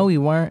together, though. No, we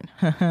weren't.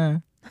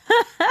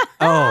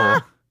 Oh.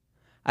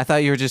 I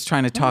thought you were just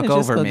trying to talk Just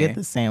over go me. get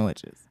the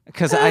sandwiches.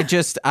 Because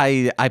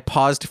I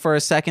paused for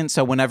a second,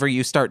 so whenever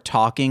you start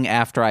talking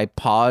after I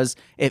pause,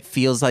 it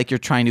feels like you're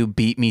trying to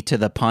beat me to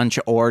the punch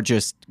or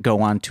just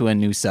go on to a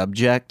new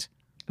subject.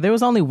 There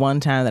was only one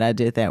time that I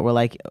did that where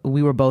like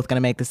we were both going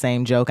to make the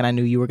same joke and I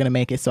knew you were going to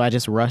make it. So I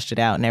just rushed it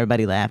out and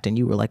everybody laughed and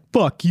you were like,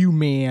 fuck you,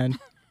 man.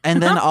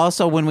 And then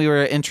also when we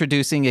were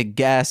introducing a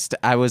guest,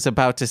 I was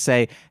about to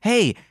say,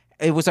 hey,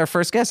 it was our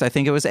first guest. I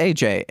think it was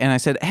AJ. And I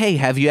said, hey,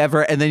 have you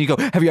ever, and then you go,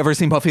 have you ever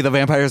seen Buffy the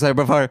Vampire Slayer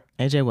before?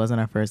 AJ wasn't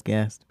our first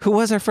guest. Who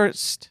was our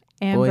first?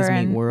 Amber Boys Meet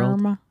and World.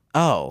 Irma.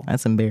 Oh,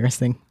 That's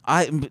embarrassing.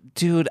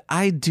 dude,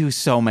 I do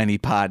so many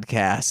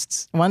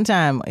podcasts. One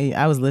time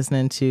I was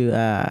listening to,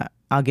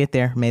 I'll get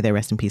there. May they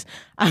rest in peace.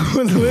 I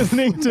was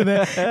listening to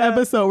the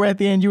episode where at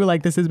the end you were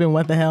like, this has been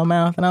What the Hell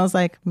Mouth. And I was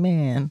like,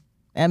 man,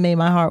 that made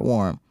my heart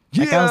warm.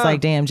 Like I was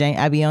like, damn,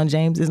 I be on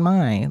James's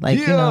mind. Like,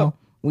 you know,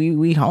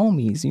 we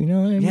homies, you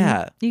know what I mean?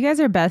 Yeah, You guys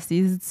are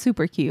besties. It's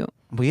super cute.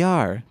 we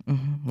are.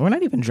 We're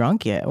not even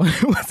drunk yet.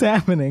 What's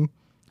happening?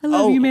 I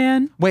love you,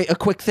 man. Wait, a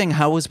quick thing.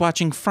 How was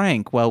watching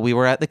Frank while we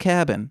were at the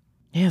cabin?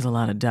 He has a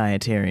lot of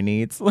dietary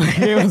needs. Like,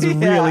 it was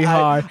really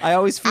hard. I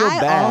always feel I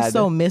bad.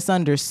 also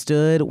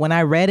misunderstood. When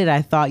I read it,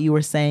 I thought you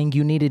were saying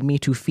you needed me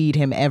to feed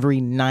him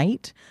every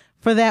night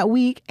for that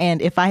week.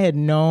 And if I had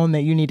known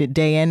that you needed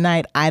day and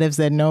night, I'd have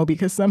said no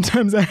because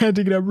sometimes I had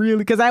to get up really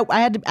because I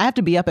have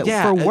to be up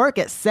for work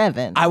at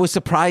 7. I was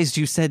surprised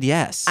you said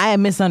yes. I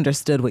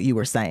misunderstood what you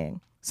were saying.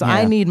 So Yeah.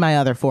 I need my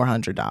other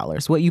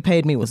 $400. What you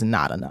paid me was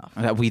not enough.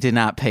 We did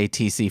not pay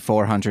TC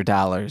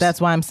 $400. That's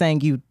why I'm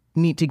saying you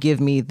need to give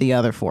me the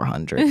other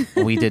 400.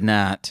 We did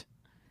not.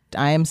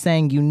 I am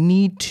saying you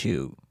need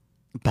to.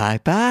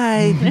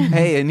 Bye-bye.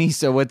 Hey,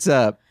 Anissa, what's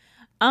up?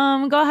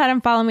 Go ahead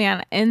and follow me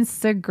on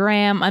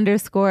Instagram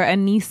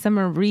 _Anissa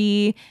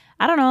Marie.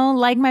 I don't know,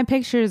 like my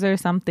pictures or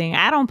something.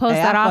 I don't post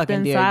Hey, that I often,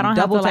 fucking dare so I you. don't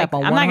Double have to tap like.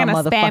 on I'm one not of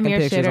gonna my spam motherfucking your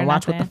pictures shit or and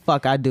watch nothing. what the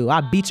fuck I do. I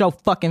beat your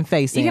fucking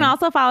face in. You can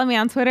also follow me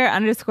on Twitter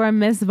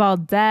 _Miss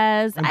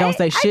Valdez. And don't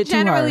say shit to I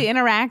her. generally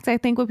interact, I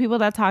think, with people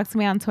that talk to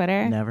me on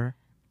Twitter. Never.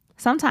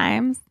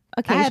 Sometimes, I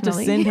occasionally. had to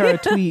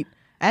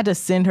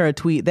send her a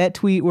tweet. That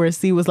tweet where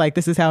C was like,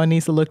 this is how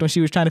Anissa looked when she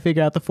was trying to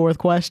figure out the 4th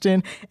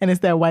question. And it's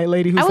that white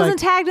lady who's I like, wasn't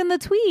tagged in the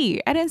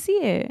tweet. I didn't see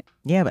it.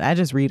 yeah, but I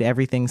just read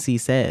everything C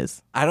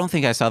says. I don't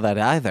think I saw that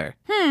either.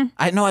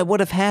 I know I would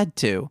have had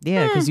to.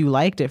 Yeah, because you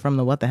liked it from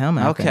the What the Hell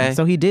Mouth thing. Okay.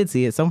 So he did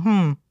see it. So,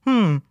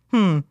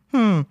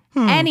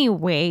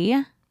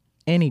 Anyway,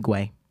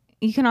 Anyway.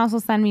 you can also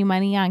send me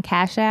money on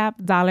Cash App,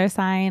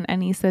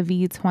 $Anissa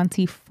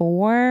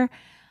V24.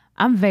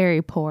 I'm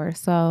very poor,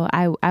 so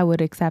I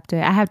would accept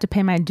it. I have to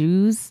pay my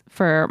dues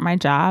for my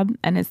job,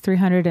 and it's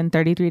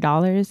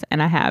 $333,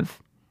 and I have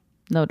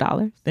no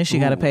dollars. Then she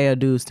got to pay her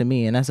dues to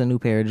me, and that's a new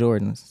pair of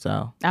Jordans.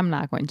 So, I'm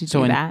not going to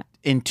So do that.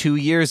 in 2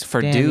 years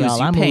for damn, dues,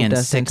 y'all, I you paying moved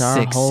us into our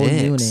whole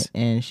 666. unit.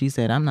 And she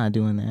said, I'm not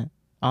doing that.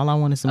 All I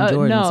want is some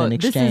Jordans No, in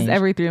this exchange is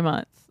every 3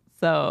 months.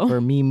 So for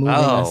me moving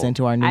us Oh.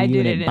 into our new I did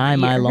it unit in by a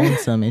my year.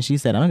 lonesome. And she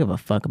said, I don't give a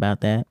fuck about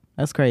that.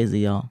 That's crazy,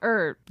 y'all.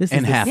 This In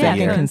is the half a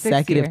second year.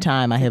 consecutive 6 year.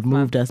 time I have 6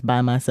 moved us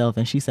by myself.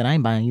 And she said, I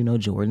ain't buying you no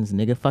Jordans,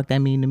 nigga. Fuck that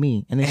mean to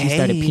me. And then she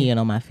started Hey. peeing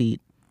on my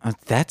feet.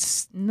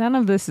 That's, none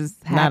of this is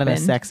Not in happened. a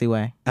sexy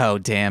way. oh,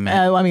 damn it.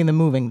 I mean, the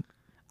moving.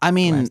 I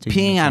mean, last 2 peeing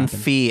units on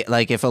happened. feet,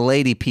 like if a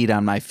lady peed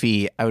on my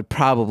feet, I would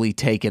probably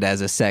take it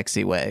as a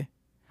sexy way.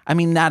 I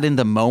mean, not in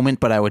the moment,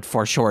 but I would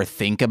for sure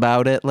think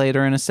about it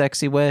later in a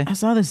sexy way. I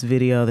saw this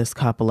video this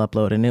couple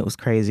uploaded, and it was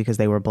crazy because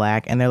they were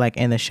black and they're like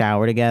in the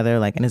shower together,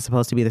 like, and it's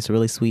supposed to be this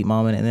really sweet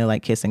moment, and they're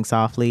like kissing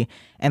softly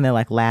and they're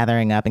like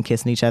lathering up and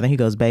kissing each other. He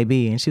goes,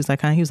 baby, and she was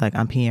like, huh? He was like,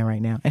 I'm peeing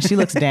right now, and she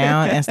looks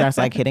down and starts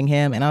like hitting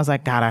him, and I was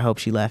like, God, I hope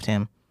she left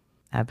him.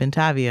 I've been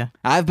Tavia.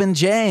 I've been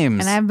James.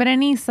 And I've been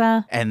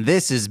Anissa. And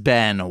this has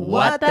been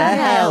What the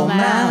Hell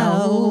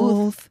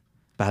Mouth?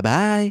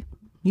 Bye-bye.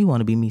 You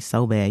want to be me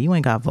so bad. You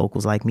ain't got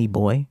vocals like me,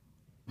 boy.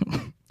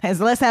 Hey,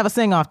 so let's have a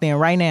sing off then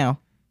right now.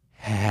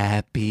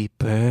 Happy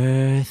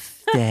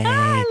birthday.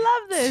 I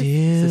love this.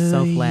 This is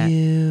so flat.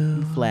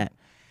 You. Flat.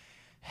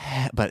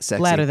 But sexy.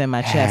 Flatter than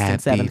my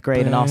chest in 7th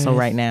grade and also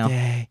right now.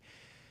 birthday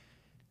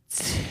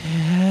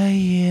to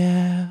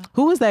you.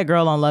 Who was that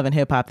girl on Love and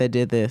Hip Hop that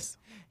did this?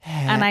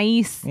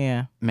 Anais.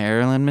 Yeah.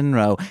 Marilyn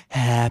Monroe.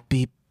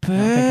 Happy birthday. I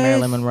don't think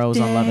Marilyn Monroe's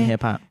on Love and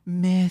Hip Hop.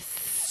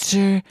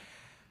 Mr.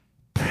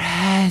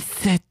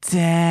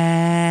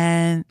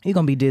 President. You're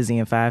going to be dizzy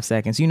in 5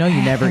 seconds. You know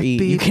you never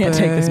eat. You can't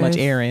take this much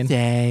air in.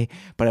 Birthday.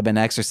 But I've been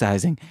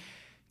exercising.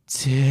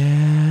 To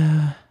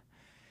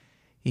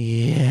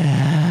you.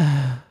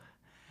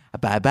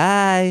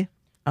 Bye-bye.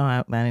 Oh,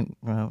 I didn't.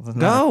 Well, it's not-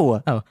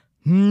 Go. Oh.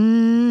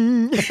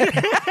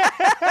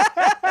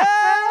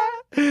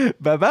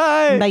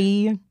 Bye-bye.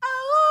 Bye.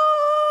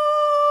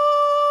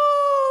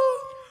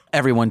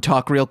 Everyone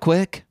talk real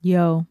quick.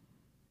 Yo,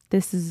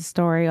 this is a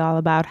story all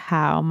about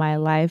how my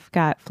life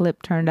got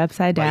flipped, turned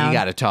upside But down. you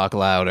got to talk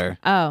louder.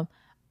 Oh,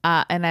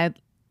 and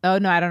oh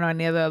no, I don't know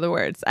any of the other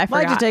words. I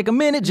Why don't you forgot. take a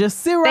minute? Just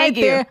sit right Thank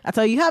you. there. I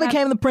tell you how I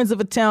became the prince of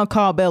a town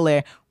called Bel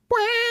Air.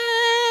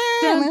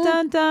 Dun,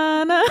 dun,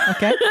 dun.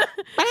 Okay.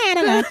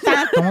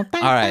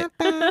 All right.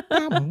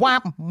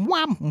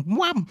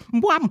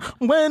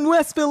 When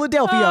West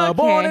Philadelphia,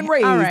 born and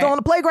raised all right. on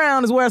the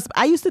playground is where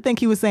I used to think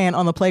he was saying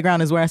on the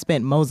playground is where I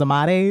spent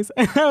Mozamades.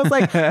 And I was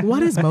like,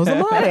 what is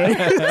Mozamades?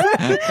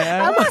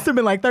 I must have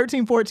been like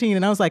 13, 14.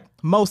 And I was like,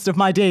 most of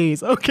my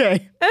days.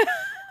 Okay.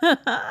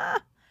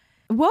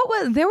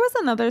 There was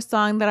another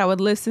song that I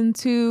would listen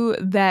to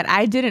that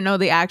I didn't know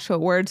the actual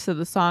words to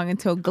the song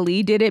until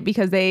Glee did it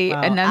because they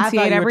I enunciate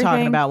thought you were everything.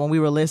 talking about when we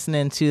were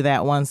listening to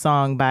that one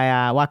song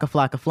by Waka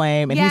Flocka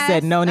Flame, and Yes, he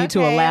said no need to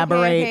okay,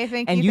 elaborate, okay,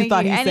 thank and you, you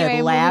thought he thank you. said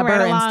Anyway, moving labor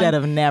right along. instead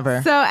of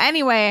never. So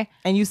anyway,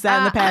 And you sat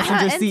in the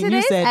passenger in seat and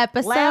you today's said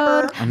episode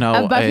labor. No,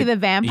 of Buffy the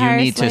Vampire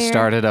You need Slayer. to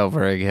start it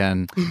over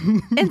again.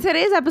 In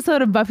today's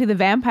episode of Buffy the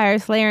Vampire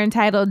Slayer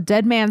entitled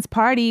Dead Man's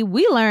Party,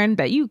 we learned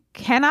that you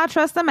cannot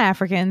trust them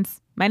Africans.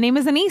 My name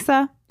is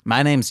Anissa,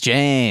 My name's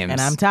James.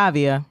 And I'm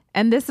Tavia.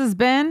 and this has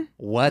been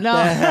What No,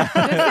 the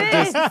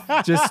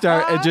hell? just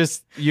start.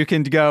 You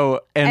can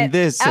go. And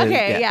this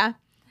okay, is. yeah.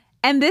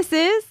 And this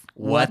is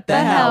What the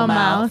hell,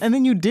 mouth. And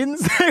then you didn't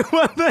say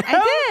what the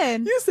hell.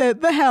 did. You said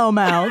the hell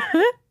mouth.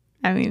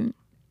 I mean,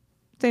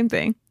 same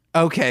thing.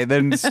 Okay,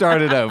 then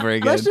start it over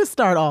again. Let's just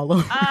start all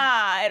over.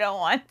 I don't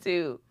want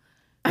to.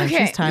 She's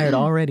Okay. tired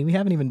already. We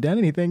haven't even done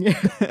anything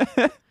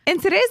yet. In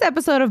today's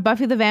episode of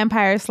Buffy the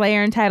Vampire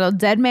Slayer entitled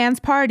Dead Man's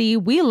Party,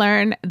 we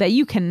learn that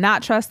you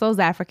cannot trust those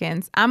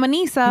Africans. I'm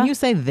Anissa. When you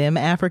say them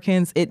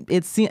Africans,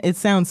 it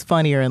sounds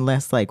funnier and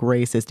less like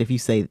racist if you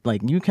say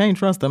like you can't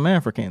trust them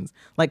Africans.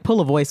 Like pull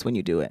a voice when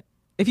you do it.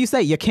 If you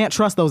say you can't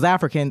trust those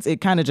Africans,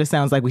 it kind of just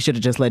sounds like we should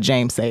have just let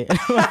James say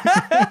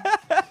it.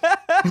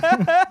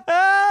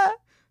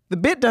 The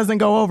bit doesn't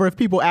go over if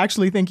people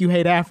actually think you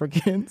hate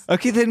Africans.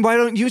 Okay, then why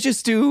don't you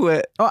just do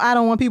it? Oh, I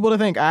don't want people to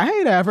think I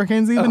hate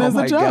Africans even Oh as a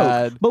my joke.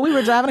 God. But we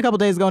were driving a couple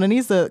days ago and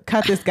Anissa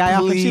cut this guy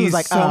off and she was Please,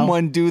 like,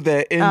 someone do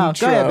the oh,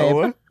 intro. go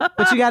ahead, babe.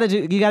 But you gotta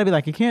be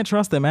like, you can't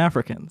trust them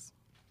Africans.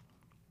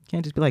 You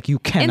can't just be like, you In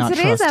cannot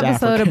today's trust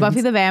episode Africans. of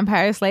Buffy the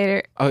Vampire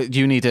Slayer, Oh,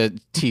 you need to.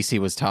 TC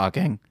was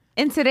talking.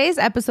 In today's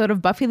episode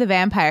of Buffy the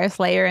Vampire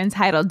Slayer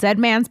entitled Dead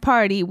Man's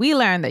Party, we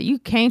learn that you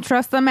can't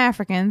trust them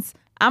Africans.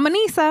 I'm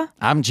Anissa,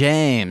 I'm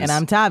James. And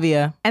I'm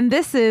Tavia. and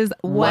this is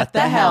What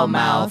the Hell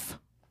Mouth.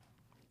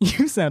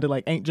 You sounded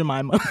like Aunt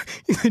Jemima.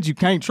 You said you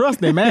can't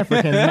trust them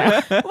Africans now.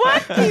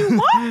 What do you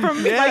want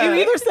from me? Like you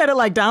either said it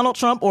like Donald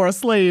Trump or a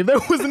slave. There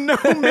was no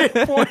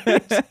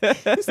midpoint.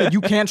 You said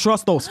you can't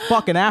trust those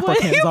fucking Will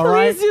Africans, you all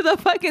right? please do the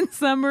fucking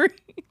summary?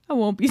 I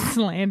won't be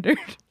slandered.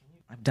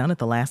 I've done it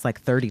the last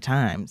like 30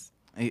 times.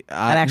 That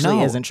That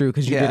actually isn't true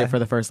because you did it for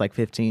the first like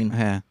 15.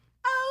 Yeah.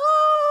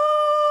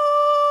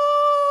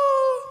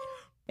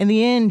 In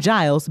the end,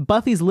 Giles,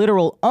 Buffy's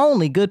literal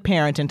only good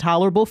parent and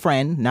tolerable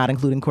friend, not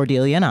including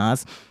Cordelia and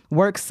Oz,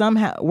 works some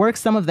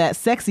of that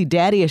sexy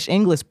daddyish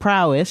English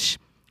prowess.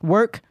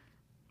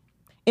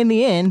 In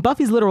the end,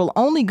 Buffy's literal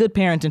only good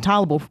parent and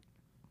tolerable.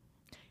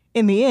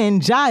 In the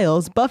end,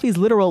 Giles, Buffy's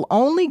literal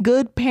only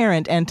good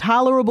parent and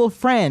tolerable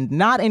friend,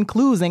 not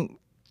including.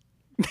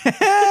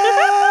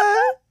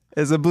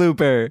 As a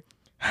blooper.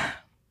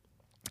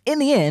 In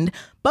the end,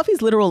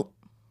 Buffy's literal.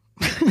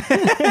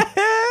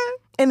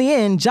 In the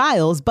end,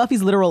 Giles,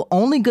 Buffy's literal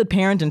only good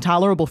parent and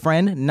tolerable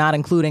friend, not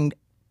including.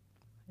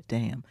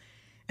 Damn.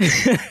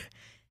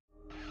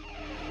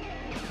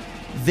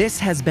 This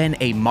has been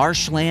a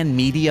Marshland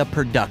Media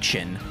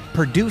production,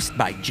 produced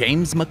by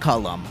James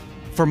McCullum.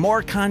 For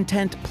more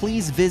content,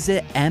 please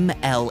visit mlmpod.com.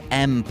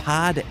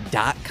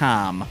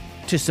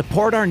 To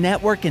support our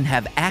network and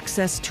have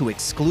access to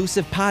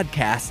exclusive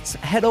podcasts,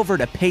 head over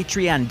to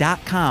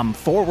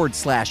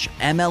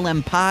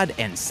patreon.com/MLMpod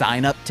and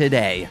sign up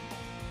today.